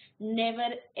artery.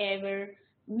 Never ever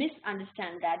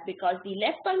misunderstand that, because the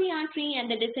left pulmonary artery and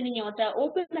the descending aorta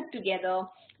open up together.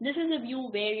 This is a view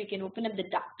where you can open up the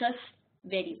ductus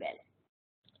very well.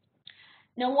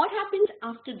 Now what happens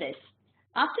after this?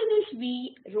 After this,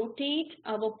 we rotate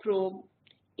our probe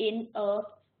in a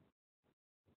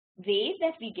way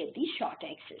that we get the short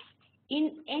axis.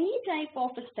 In any type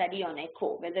of a study on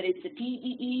echo, whether it's a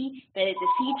TEE, whether it's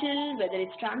a fetal, whether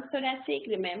it's transthoracic,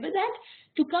 remember that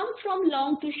to come from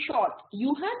long to short,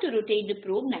 you have to rotate the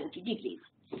probe 90 degrees.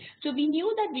 So we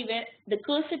knew that we were the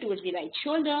cursor towards the right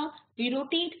shoulder, we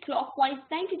rotate clockwise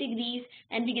 90 degrees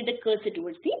and we get the cursor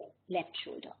towards the left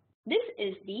shoulder. This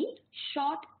is the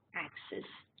short axis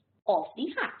of the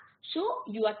heart. So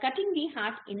you are cutting the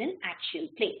heart in an axial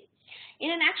plane.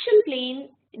 In an axial plane,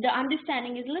 the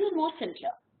understanding is a little more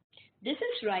simpler. This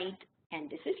is right and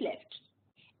this is left.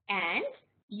 And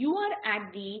you are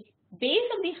at the base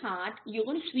of the heart, you're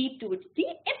going to sweep towards the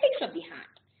apex of the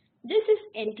heart. This is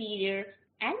anterior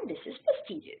and this is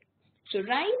posterior. So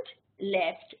right,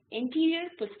 left, anterior,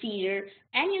 posterior,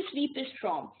 and your sweep is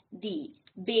from the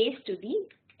base to the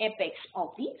apex of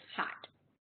the heart.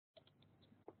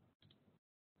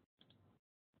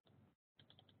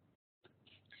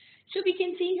 So we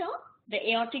can see here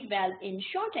the aortic valve in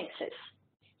short axis.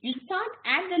 You start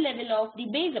at the level of the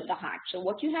base of the heart. So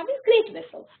what you have is great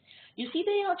vessels. You see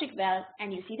the aortic valve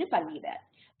and you see the pulmonary valve.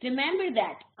 Remember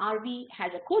that RV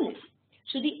has a conus.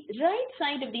 So the right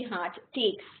side of the heart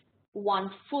takes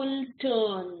one full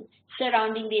turn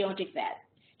surrounding the aortic valve.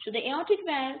 So the aortic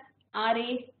valve,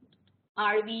 RA,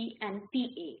 RV and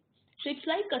PA. So it's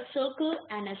like a circle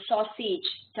and a sausage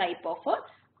type of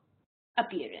a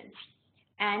appearance.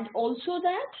 And also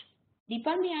that the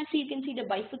pulmonary artery, you can see the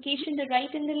bifurcation, the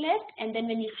right and the left, and then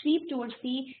when you sweep towards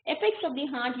the apex of the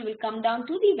heart, you will come down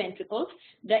to the ventricles,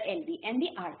 the LV and the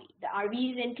RV. The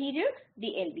RV is anterior, the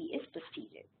LV is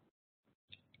posterior.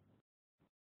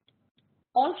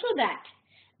 Also that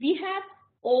we have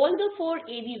all the 4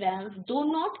 AV valves, though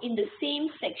not in the same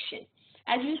section.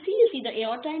 As you see the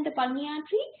aorta and the pulmonary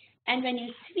artery, and when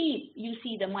you sweep, you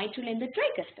see the mitral and the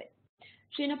tricuspid.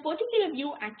 So in a particular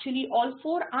view, actually all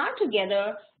 4 are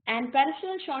together, and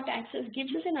parasternal short axis gives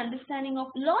us an understanding of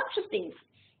lots of things,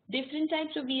 different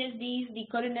types of VSDs, the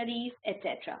coronaries,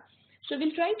 etc. So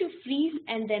we'll try to freeze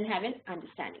and then have an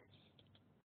understanding.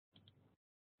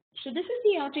 So this is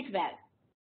the aortic valve,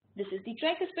 this is the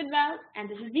tricuspid valve, and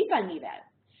this is the pulmonary valve.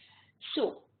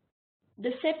 So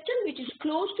the septum which is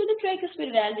close to the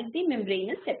tricuspid valve is the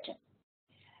membranous septum.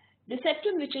 The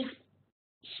septum which is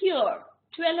here,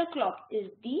 12 o'clock,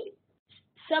 is the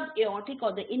subaortic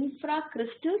or the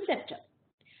infracrystal septum,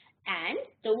 and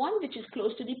the one which is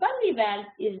close to the pulmonary valve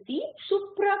is the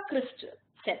supracrystal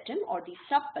septum or the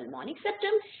subpulmonic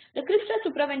septum. The crista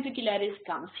supraventricularis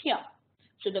comes here.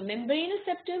 So the membranous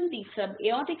septum, the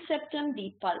subaortic septum,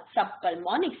 the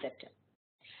subpulmonic septum.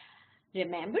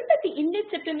 Remember that the inlet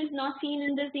septum is not seen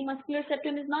in this, the muscular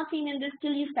septum is not seen in this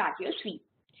till you start your sweep.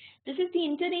 This is the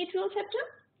interatrial septum,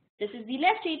 this is the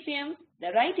left atrium,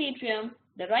 the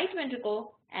right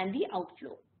ventricle, and the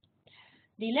outflow.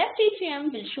 The left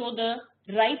atrium will show the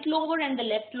right lower and the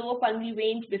left lower pulmonary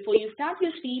veins before you start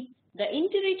your sweep. The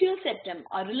interatrial septum,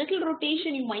 or a little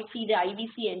rotation, you might see the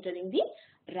IVC entering the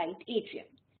right atrium.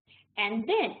 And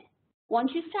then,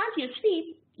 once you start your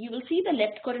sweep, you will see the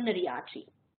left coronary artery.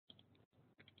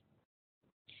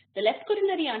 The left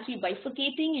coronary artery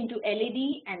bifurcating into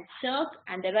LAD and circ,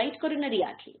 and the right coronary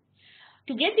artery.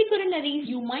 To get the coronaries,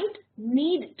 you might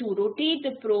need to rotate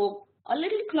the probe a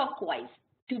little clockwise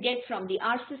to get from the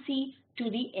RCC to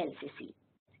the LCC.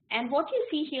 And what you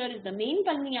see here is the main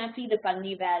pulmonary artery, the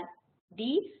pulmonary valve,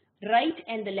 the right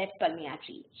and the left pulmonary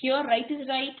artery. Here right is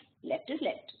right, left is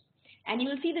left. And you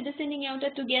will see the descending aorta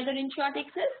together in short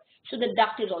axis, so the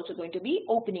duct is also going to be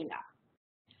opening up.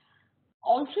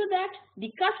 Also that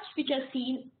the cusps which are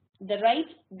seen, the right,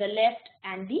 the left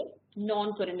and the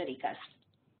non-coronary cusp.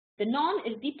 The non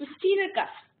is the posterior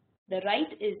cusp. The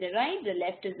right is the right, the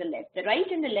left is the left. The right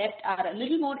and the left are a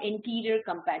little more anterior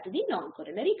compared to the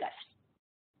non-coronary cusp.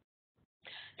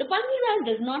 The pulmonary valve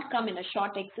does not come in a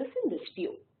short axis in this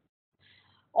view.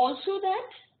 Also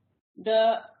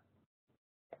that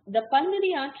the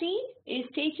pulmonary artery is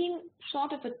taking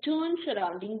sort of a turn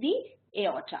surrounding the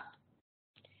aorta.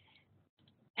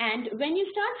 And when you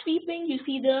start sweeping, you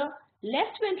see the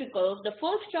left ventricle. The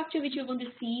first structure which you're going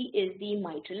to see is the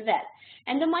mitral valve.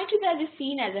 And the mitral valve is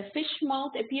seen as a fish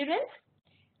mouth appearance.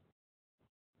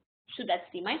 So that's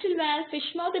the mitral valve, fish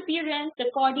mouth appearance, the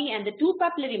chordae and the 2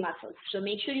 papillary muscles. So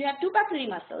make sure you have 2 papillary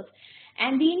muscles.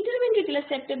 And the interventricular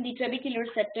septum, the trabecular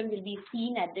septum will be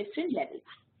seen at different levels.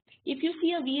 If you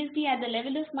see a VSD at the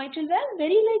level of mitral valve,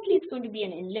 very likely it's going to be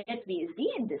an inlet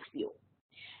VSD in this view.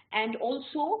 And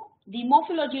also the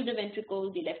morphology of the ventricle,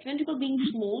 the left ventricle being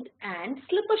smooth and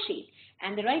slipper shaped,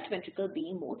 and the right ventricle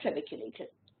being more trabeculated.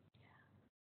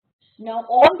 Now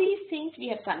all these things we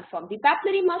have confirmed. The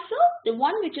papillary muscle, the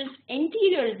one which is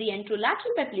anterior is the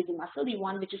anterolateral papillary muscle, the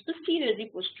one which is posterior is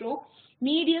the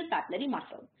posteromedial papillary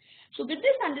muscle. So with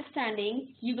this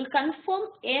understanding, you will confirm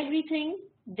everything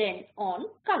then on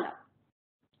color.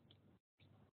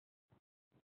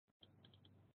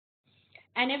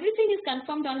 And everything is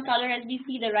confirmed on color as we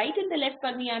see the right and the left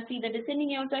pulmonary artery, the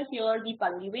descending aorta here, the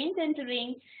pulmonary veins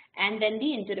entering, and then the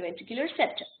interventricular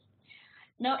septum.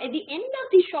 Now at the end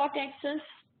of the short axis,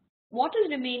 what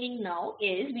is remaining now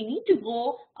is we need to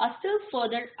go a still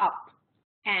further up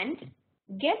and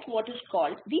get what is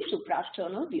called the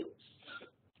suprasternal view.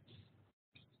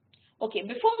 Okay,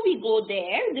 before we go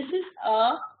there, this is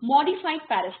a modified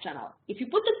parasternal. If you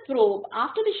put the probe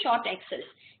after the short axis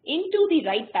into the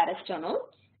right parasternal,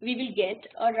 we will get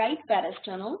a right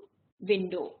parasternal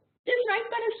window. This right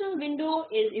parasternal window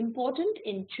is important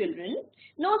in children,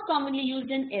 not commonly used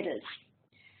in adults.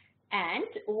 And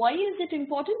why is it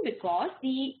important? Because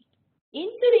the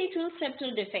interatrial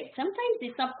septal defect, sometimes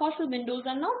the subcostal windows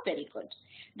are not very good.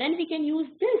 Then we can use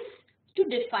this to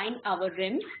define our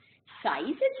rims,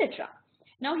 size, etc.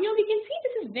 Now here we can see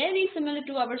this is very similar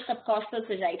to our subcostal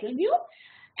sagittal view,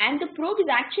 and the probe is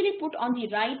actually put on the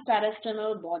right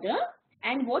parasternal border,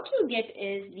 and what you get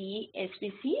is the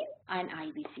SVC and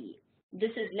IVC.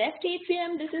 This is left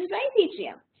atrium, this is right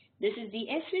atrium. This is the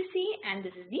SVC and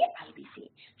this is the IVC.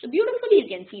 So beautifully you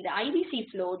can see the IVC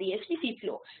flow, the SVC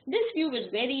flow. This view is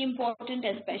very important,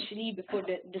 especially before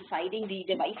deciding the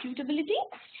device suitability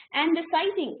and the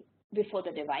sizing before the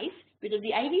device, because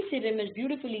the IVC rim is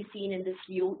beautifully seen in this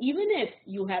view even if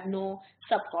you have no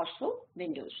subcostal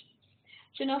windows.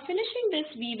 So now finishing this,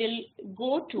 we will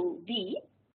go to the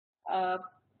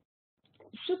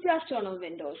suprasternal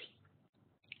windows.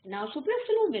 Now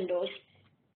suprasternal windows.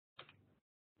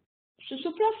 So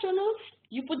suprasternals,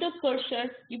 you put the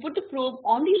cursor, you put the probe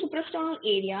on the suprasternal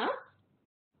area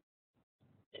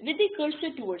with the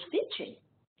cursor towards the chin.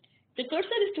 The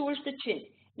cursor is towards the chin.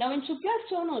 Now in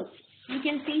suprasternals, you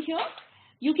can see here,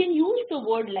 you can use the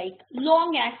word like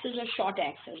long axis or short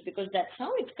axis because that's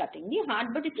how it's cutting the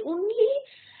heart, but it's only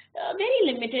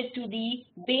very limited to the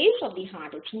base of the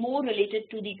heart. It's more related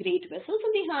to the great vessels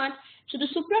of the heart. So the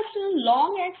suprasternal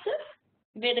long axis,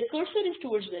 where the cursor is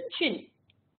towards the chin,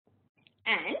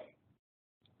 and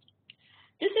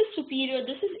this is superior,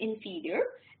 this is inferior,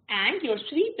 and your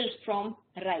sweep is from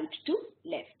right to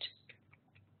left.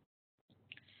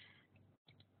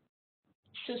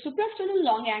 So suprasternal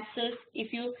long axis,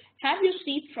 if you have your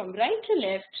sweep from right to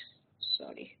left,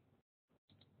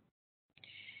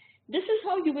 this is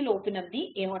how you will open up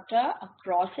the aorta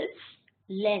across its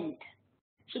length.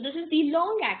 So this is the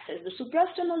long axis, the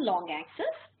suprasternal long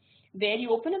axis, where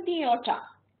you open up the aorta.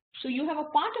 So you have a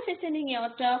part of ascending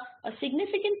aorta, a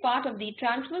significant part of the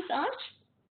transverse arch,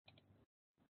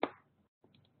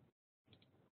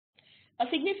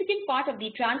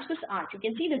 You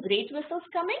can see the great vessels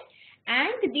coming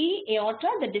and the aorta,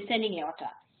 the descending aorta.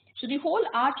 So the whole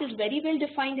arch is very well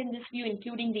defined in this view,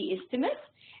 including the isthmus,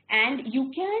 and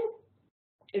you can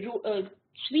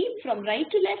sweep from right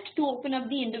to left to open up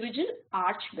the individual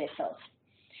arch vessels.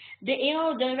 The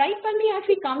right pulmonary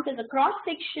artery comes as a cross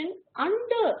section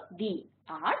under the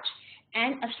arch,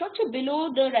 and a structure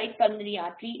below the right pulmonary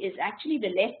artery is actually the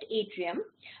left atrium,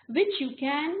 which you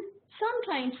can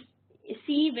sometimes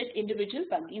see with individual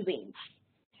pulmonary veins.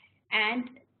 And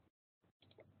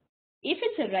if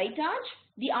it's a right arch,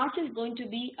 the arch is going to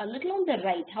be a little on the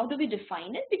right. How do we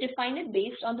define it? We define it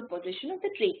based on the position of the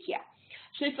trachea.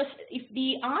 So if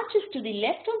the arch is to the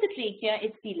left of the trachea,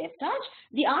 it's the left arch.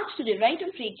 The arch to the right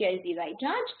of trachea is the right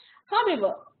arch.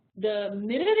 However, the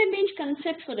mirror image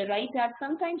concept for the right arch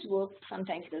sometimes works,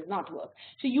 sometimes does not work.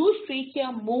 So use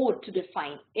trachea more to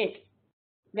define it,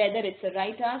 whether it's a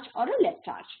right arch or a left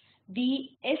arch. The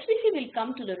SVC will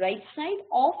come to the right side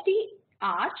of the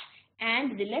arch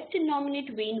and the left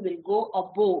innominate vein will go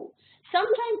above.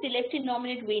 Sometimes the left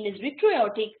innominate vein is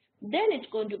retroaortic, then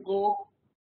it's going to go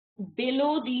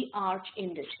below the arch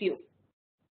in this view.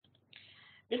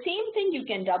 The same thing, you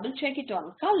can double check it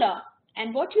on color,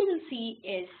 and what you will see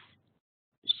is,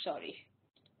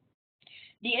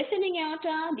 the ascending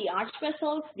aorta, the arch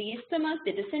vessels, the isthmus,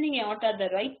 the descending aorta, the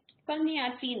right pulmonary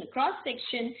artery in the cross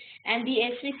section, and the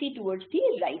SVC towards the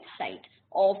right side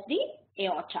of the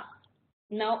aorta.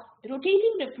 Now,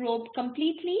 rotating the probe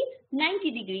completely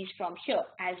 90 degrees from here.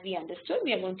 As we understood,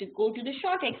 we are going to go to the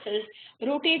short axis,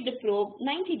 rotate the probe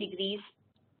 90 degrees.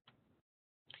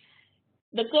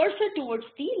 The cursor towards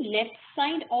the left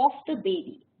side of the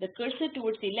baby. The cursor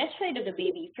towards the left side of the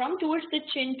baby, from towards the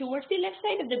chin, towards the left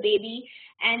side of the baby,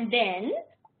 and then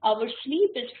our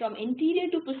sweep is from interior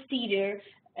to posterior,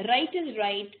 right is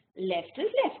right, left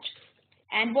is left.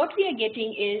 And what we are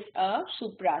getting is a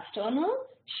suprasternal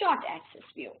short axis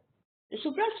view. The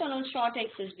suprasternal short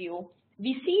axis view,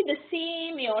 we see the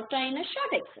same aorta in a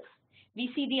short axis.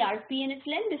 We see the RPA in its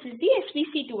length. This is the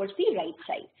SVC towards the right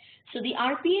side. So the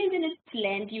RPA is in its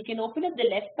length. You can open up the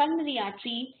left pulmonary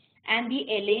artery, and the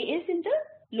LA is in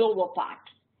the lower part.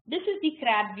 This is the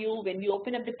crab view when we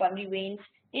open up the pulmonary veins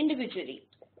individually.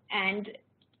 And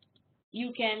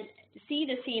you can see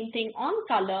the same thing on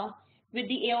color with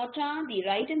the aorta, the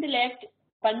right and the left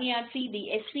pulmonary artery,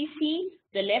 the SVC,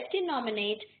 the left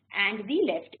innominate, and the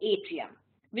left atrium,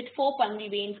 with 4 pulmonary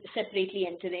veins separately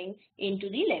entering into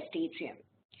the left atrium.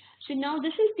 So now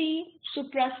this is the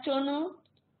suprasternal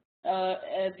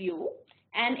view.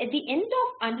 And at the end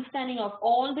of understanding of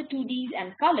all the 2Ds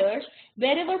and colors,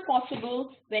 whenever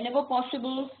possible,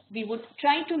 we would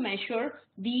try to measure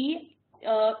the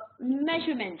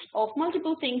measurements of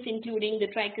multiple things, including the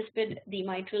tricuspid, the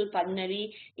mitral,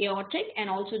 pulmonary, aortic, and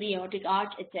also the aortic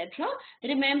arch, etc.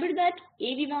 Remember that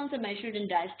AV valves are measured in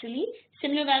diastole,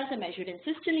 similar valves are measured in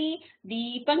systole,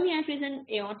 the pulmonary arteries and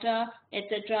aorta,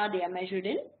 etc. they are measured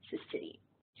in systole.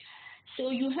 So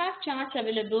you have charts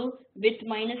available with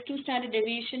 -2 standard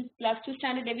deviation, +2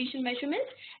 standard deviation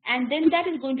measurements, and then that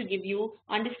is going to give you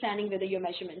understanding whether your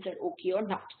measurements are okay or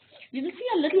not. We will see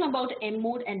a little about M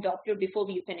mode and Doppler before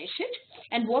we finish it,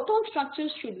 and what all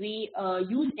structures should we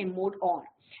use M mode on.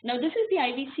 Now this is the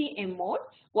IVC M mode.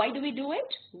 Why do we do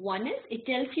it? One is it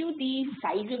tells you the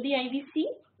size of the IVC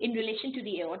in relation to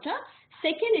the aorta.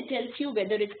 Second, it tells you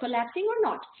whether it's collapsing or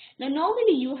not. Now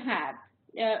normally you have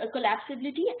a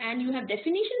collapsibility, and you have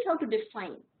definitions how to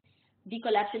define the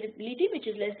collapsibility, which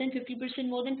is less than 50%,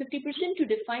 more than 50%, to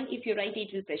define if your right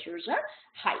atrial pressures are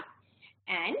high.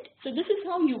 And so this is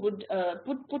how you would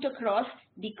put across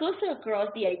the cursor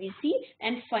across the IVC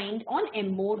and find on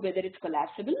M mode whether it's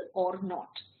collapsible or not.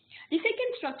 The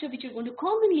second structure which you're going to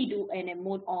commonly do an M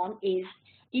mode on is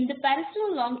in the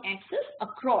parasternal long axis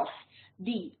across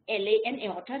the LA and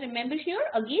aorta. Remember here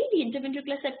again the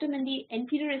interventricular septum and the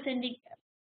anterior ascending.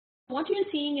 What you're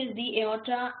seeing is the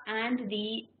aorta and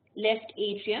the left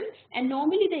atrium, and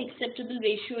normally the acceptable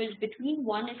ratio is between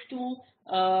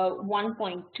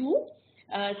 1:1.2.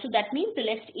 So that means the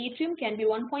left atrium can be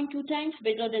 1.2 times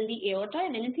bigger than the aorta,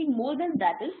 and anything more than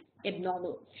that is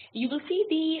abnormal. You will see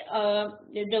the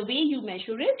way you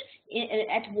measure it,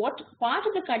 at what part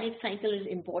of the cardiac cycle is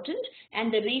important,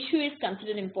 and the ratio is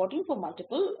considered important for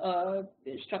multiple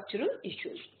structural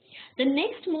issues. The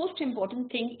next most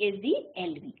important thing is the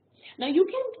LV. Now you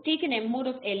can take an M mode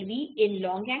of LV in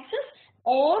long axis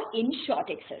or in short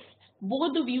axis.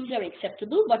 Both the views are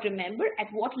acceptable, but remember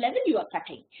at what level you are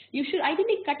cutting. You should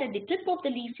ideally cut at the tip of the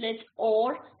leaflets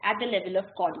or at the level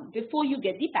of caudal before you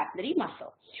get the papillary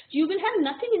muscle. So you will have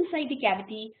nothing inside the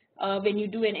cavity when you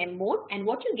do an M mode, and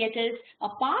what you get is a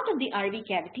part of the RV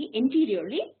cavity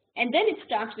anteriorly, and then it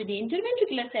starts with the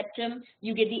interventricular septum.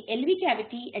 You get the LV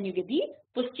cavity and you get the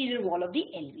posterior wall of the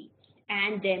LV,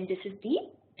 and then this is the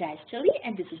diastole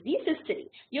and this is the systole.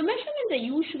 Your measurements are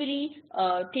usually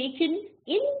taken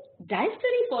in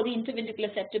diastole for the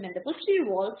interventricular septum and the posterior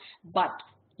wall, but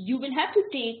you will have to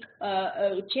take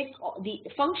check the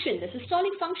function, the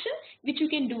systolic function, which you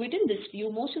can do it in this view.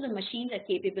 Most of the machines are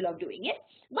capable of doing it,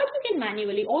 but you can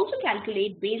manually also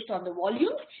calculate based on the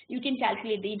volumes. You can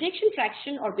calculate the ejection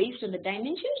fraction, or based on the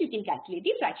dimensions, you can calculate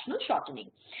the fractional shortening.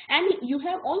 And you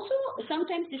have also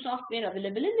sometimes the software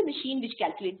available in the machine which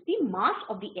calculates the mass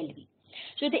of the LV.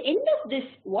 So at the end of this,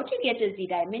 what you get is the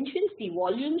dimensions, the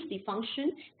volumes, the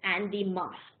function, and the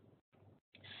mass.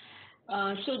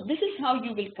 So this is how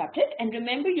you will cut it, and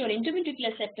remember your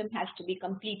interventricular septum has to be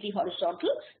completely horizontal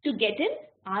to get an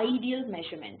ideal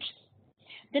measurement.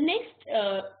 The next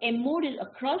M mode is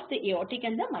across the aortic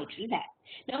and the mitral valve.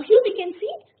 Now here we can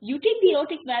see you take the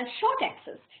aortic valve short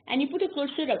axis and you put a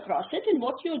cursor across it, and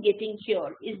what you are getting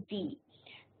here is the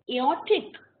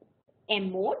aortic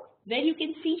M mode, where you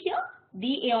can see here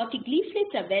the aortic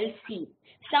leaflets are well seen.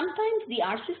 Sometimes the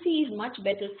RCC is much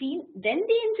better seen than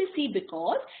the NCC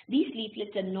because these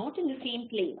leaflets are not in the same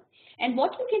plane. And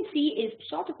what you can see is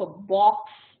sort of a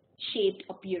box-shaped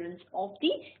appearance of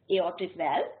the aortic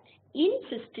valve. In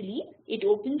systole, it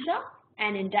opens up,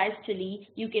 and in diastole,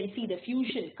 you can see the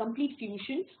fusion, complete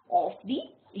fusion of the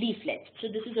leaflets. So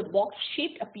this is a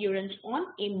box-shaped appearance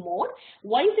on M mode.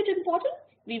 Why is it important?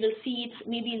 We will see it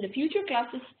maybe in the future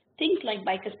classes. Things like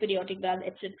bicuspid aortic valve,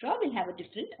 etc. will have a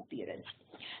different appearance.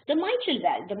 The mitral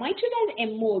valve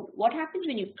M mode, what happens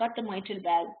when you cut the mitral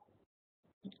valve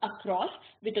across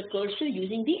with a cursor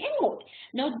using the M mode?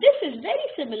 Now this is very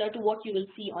similar to what you will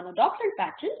see on a Doppler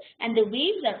pattern, and the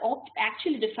waves are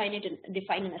actually defined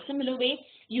in a similar way.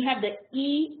 You have the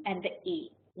E and the A.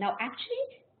 Now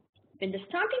actually, when the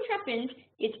starting happens,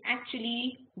 it's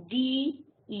actually D,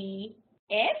 E,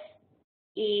 F,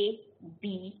 A,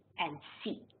 B, and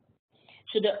C.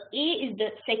 So the A is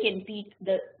the second peak,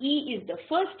 the E is the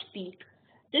first peak.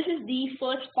 This is the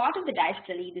first part of the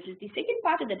diastole, this is the second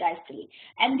part of the diastole,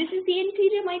 and this is the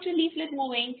anterior mitral leaflet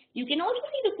moving. You can also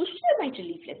see the posterior mitral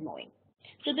leaflet moving.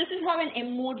 So this is how an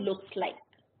M mode looks like,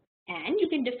 and you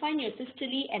can define your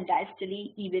systole and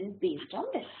diastole even based on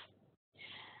this.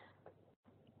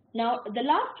 Now the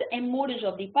last M mode is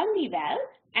of the pulmonary valve,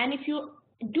 and if you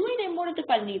do an M mode of the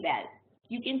pulmonary valve,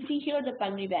 you can see here the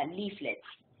pulmonary valve leaflets.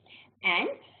 And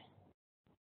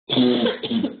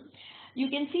you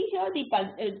can see here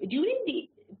during the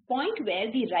point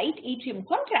where the right atrium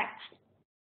contracts.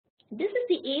 This is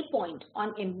the A point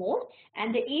on M mode,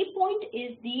 and the A point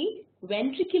is the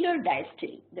ventricular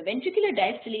diastole. The ventricular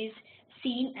diastole is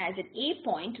seen as an A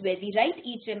point where the right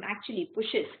atrium actually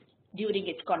pushes during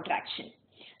its contraction.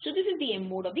 So this is the M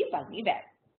mode of the pulmonary valve.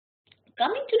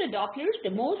 Coming to the Dopplers,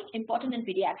 the most important in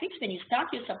pediatrics, when you start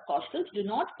your subcostals, do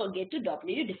not forget to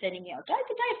Doppler your descending aorta at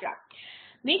the diaphragm.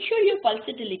 Make sure your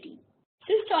pulsatility,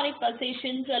 systolic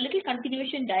pulsations, a little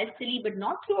continuation diastole but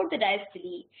not throughout the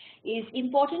diastole is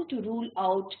important to rule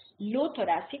out low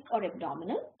thoracic or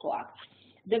abdominal coag.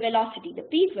 The velocity, the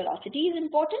peak velocity is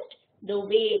important, the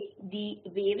way the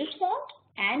wave is formed,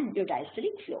 and your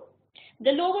diastolic flow.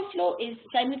 The lower flow is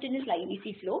simultaneous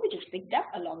IVC flow, which is picked up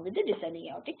along with the descending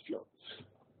aortic flow.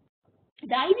 The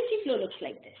IVC flow looks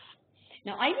like this.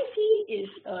 Now, IVC is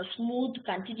a smooth,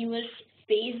 continuous,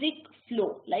 phasic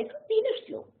flow, like a venous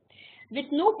flow, with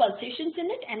no pulsations in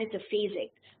it, and it's a phasic.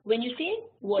 When you say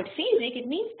word phasic, it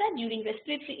means that during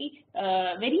respiratory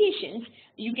variations,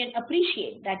 you can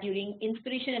appreciate that during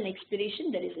inspiration and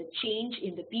expiration, there is a change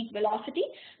in the peak velocity.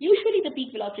 Usually, the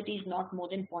peak velocity is not more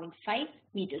than 0.5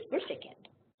 meters per second.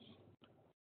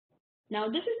 Now,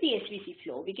 this is the SVC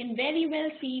flow. We can very well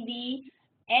see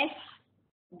the S,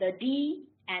 the D,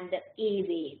 and the A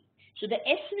wave. So, the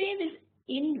S wave is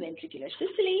in ventricular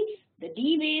systole. The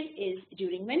D wave is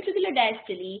during ventricular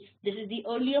diastole. This is the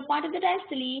earlier part of the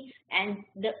diastole, and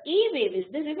the A wave is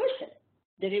the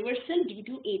reversal due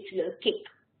to atrial kick.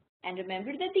 And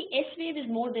remember that the S wave is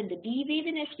more than the D wave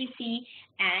in SVC,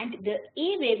 and the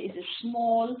A wave is a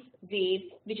small wave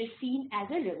which is seen as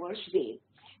a reverse wave.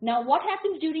 Now, what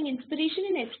happens during inspiration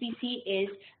in SVC is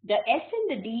the S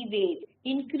and the D wave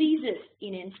increases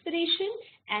in inspiration,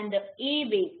 and the A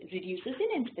wave reduces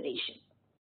in inspiration.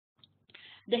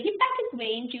 The hepatic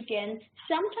veins, you can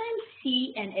sometimes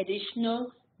see an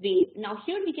additional wave. Now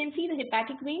here we can see the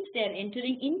hepatic veins, they are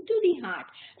entering into the heart.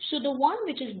 So the one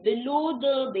which is below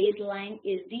the baseline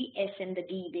is the S and the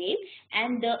D wave,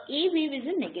 and the A wave is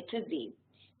a negative wave.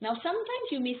 Now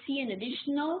sometimes you may see an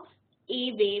additional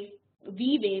A wave,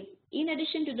 V wave, in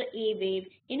addition to the A wave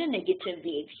in a negative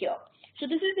wave here. So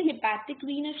this is the hepatic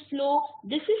venous flow,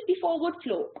 this is the forward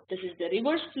flow, this is the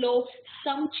reverse flow.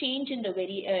 Some change in the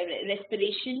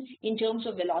respiration in terms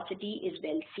of velocity is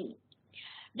well seen.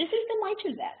 This is the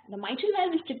mitral valve. The mitral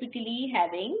valve is typically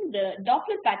having the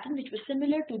Doppler pattern which was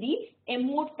similar to the M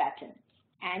mode pattern.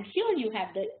 And here you have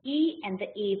the E and the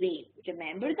A wave.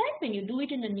 Remember that when you do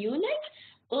it in the neonate,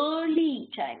 early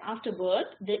time after birth,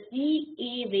 the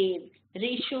E-A wave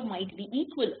ratio might be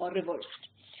equal or reversed.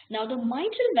 Now the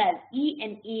mitral valve E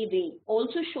and A wave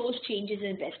also shows changes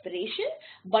in respiration,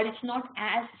 but it's not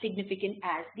as significant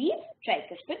as the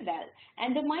tricuspid valve.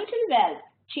 And the mitral valve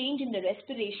change in the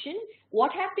respiration,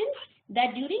 what happens?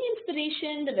 That during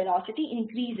inspiration the velocity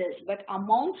increases, but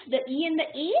amongst the E and the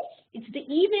A, it's the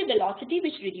E wave velocity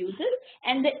which reduces,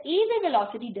 and the A wave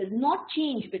velocity does not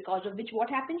change, because of which what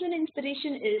happens in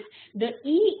inspiration is the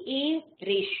E-A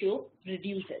ratio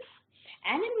reduces.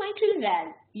 And in mitral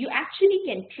valve, you actually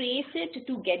can trace it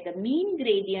to get the mean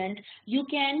gradient. You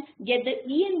can get the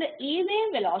E and the A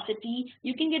wave velocity.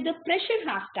 You can get the pressure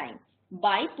half time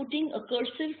by putting a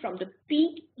cursor from the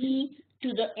peak E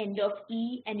to the end of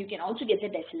E, and you can also get the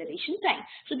deceleration time.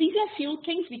 So these are few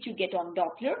things which you get on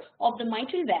Doppler of the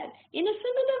mitral valve. In a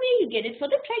similar way, you get it for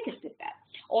the tricuspid valve.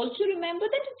 Also remember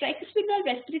that the tricuspid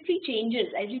valve respiratory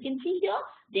changes, as you can see here,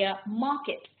 they are marked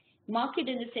in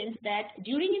the sense that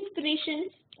during inspiration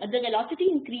the velocity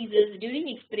increases,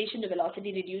 during expiration the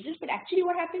velocity reduces, but actually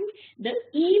what happens, the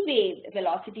E wave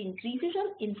velocity increases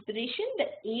on inspiration,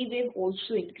 the A wave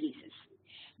also increases,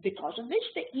 because of which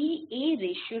the E-A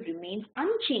ratio remains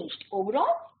unchanged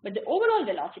overall, but the overall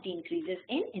velocity increases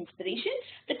in inspiration.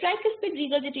 The tricuspid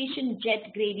regurgitation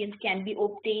jet gradients can be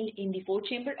obtained in the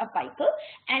four-chamber apical,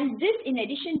 and this, in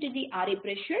addition to the RA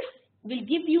pressures, will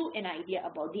give you an idea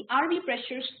about the RV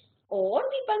pressures or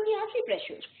the pulmonary artery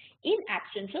pressures in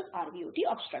absence of RVOT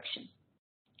obstruction.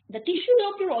 The tissue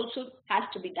Doppler also has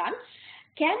to be done,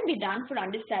 can be done for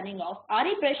understanding of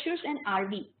RA pressures and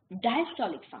RV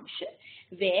diastolic function,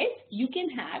 where you can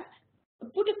have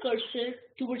put a cursor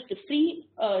towards the free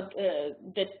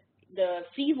the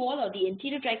free wall or the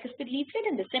anterior tricuspid leaflet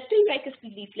and the septal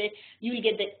tricuspid leaflet. You will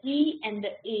get the E and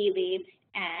the A wave,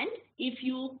 and if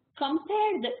you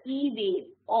compare the E wave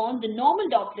on the normal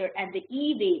Doppler and the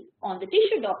E wave on the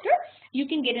tissue Doppler, you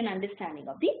can get an understanding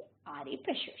of the RA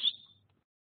pressures.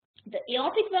 The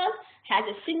aortic valve has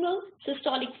a single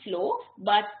systolic flow,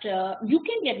 but you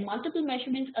can get multiple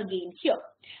measurements again here.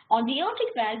 On the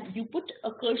aortic valve, you put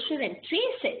a cursor and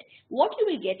trace it. What you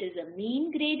will get is a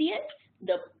mean gradient,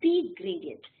 the peak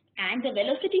gradient, and the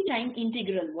velocity time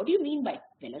integral. What do you mean by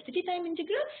velocity time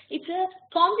integral? It's a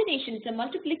combination, it's a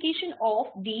multiplication of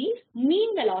the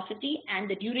mean velocity and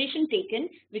the duration taken,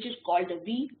 which is called the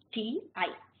VTI.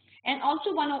 And also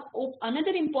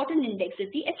another important index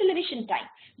is the acceleration time.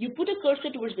 You put a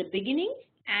cursor towards the beginning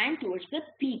and towards the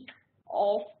peak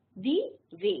of the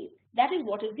wave. That is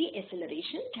what is the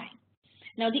acceleration time.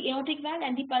 Now the aortic valve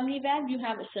and the pulmonary valve, you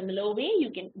have a similar way. You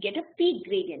can get a peak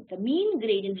gradient. The mean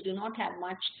gradients do not have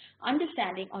much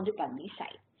understanding on the pulmonary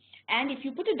side. And if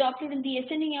you put a Doppler in the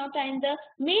ascending aorta and the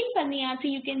main pulmonary artery,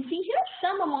 you can see here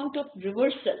some amount of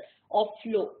reversal of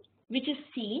flow, which is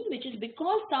seen, which is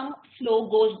because some flow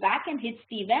goes back and hits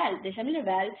the valve, the similar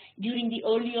valve, during the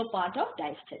earlier part of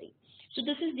diastole. So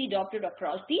this is the Doppler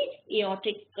across the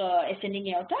aortic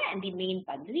ascending aorta and the main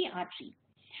pulmonary artery.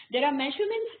 There are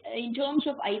measurements in terms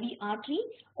of IV artery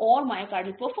or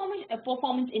myocardial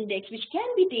performance index, which can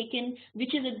be taken,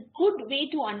 which is a good way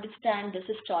to understand the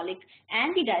systolic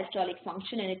and the diastolic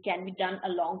function, and it can be done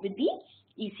along with the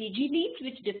ECG leads,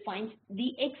 which defines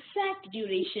the exact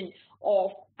duration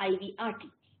of IV RT.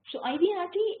 So IV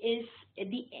RT is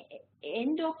at the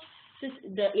end of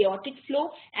the aortic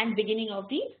flow and beginning of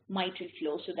the mitral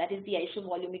flow. So that is the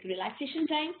isovolumic relaxation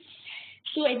time.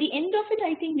 So at the end of it,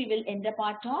 I think we will end up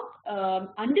our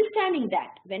talk understanding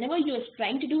that whenever you are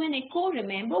trying to do an echo,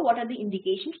 remember what are the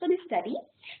indications for the study.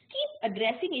 Keep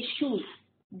addressing issues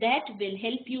that will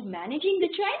help you managing the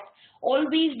child.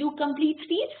 Always do complete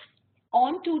sweeps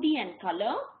on 2D and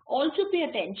color. Also pay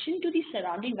attention to the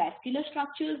surrounding vascular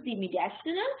structures, the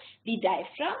mediastinum, the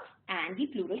diaphragm, and the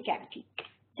pleural cavity.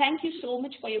 Thank you so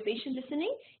much for your patient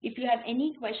listening. If you have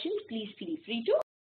any questions, please feel free to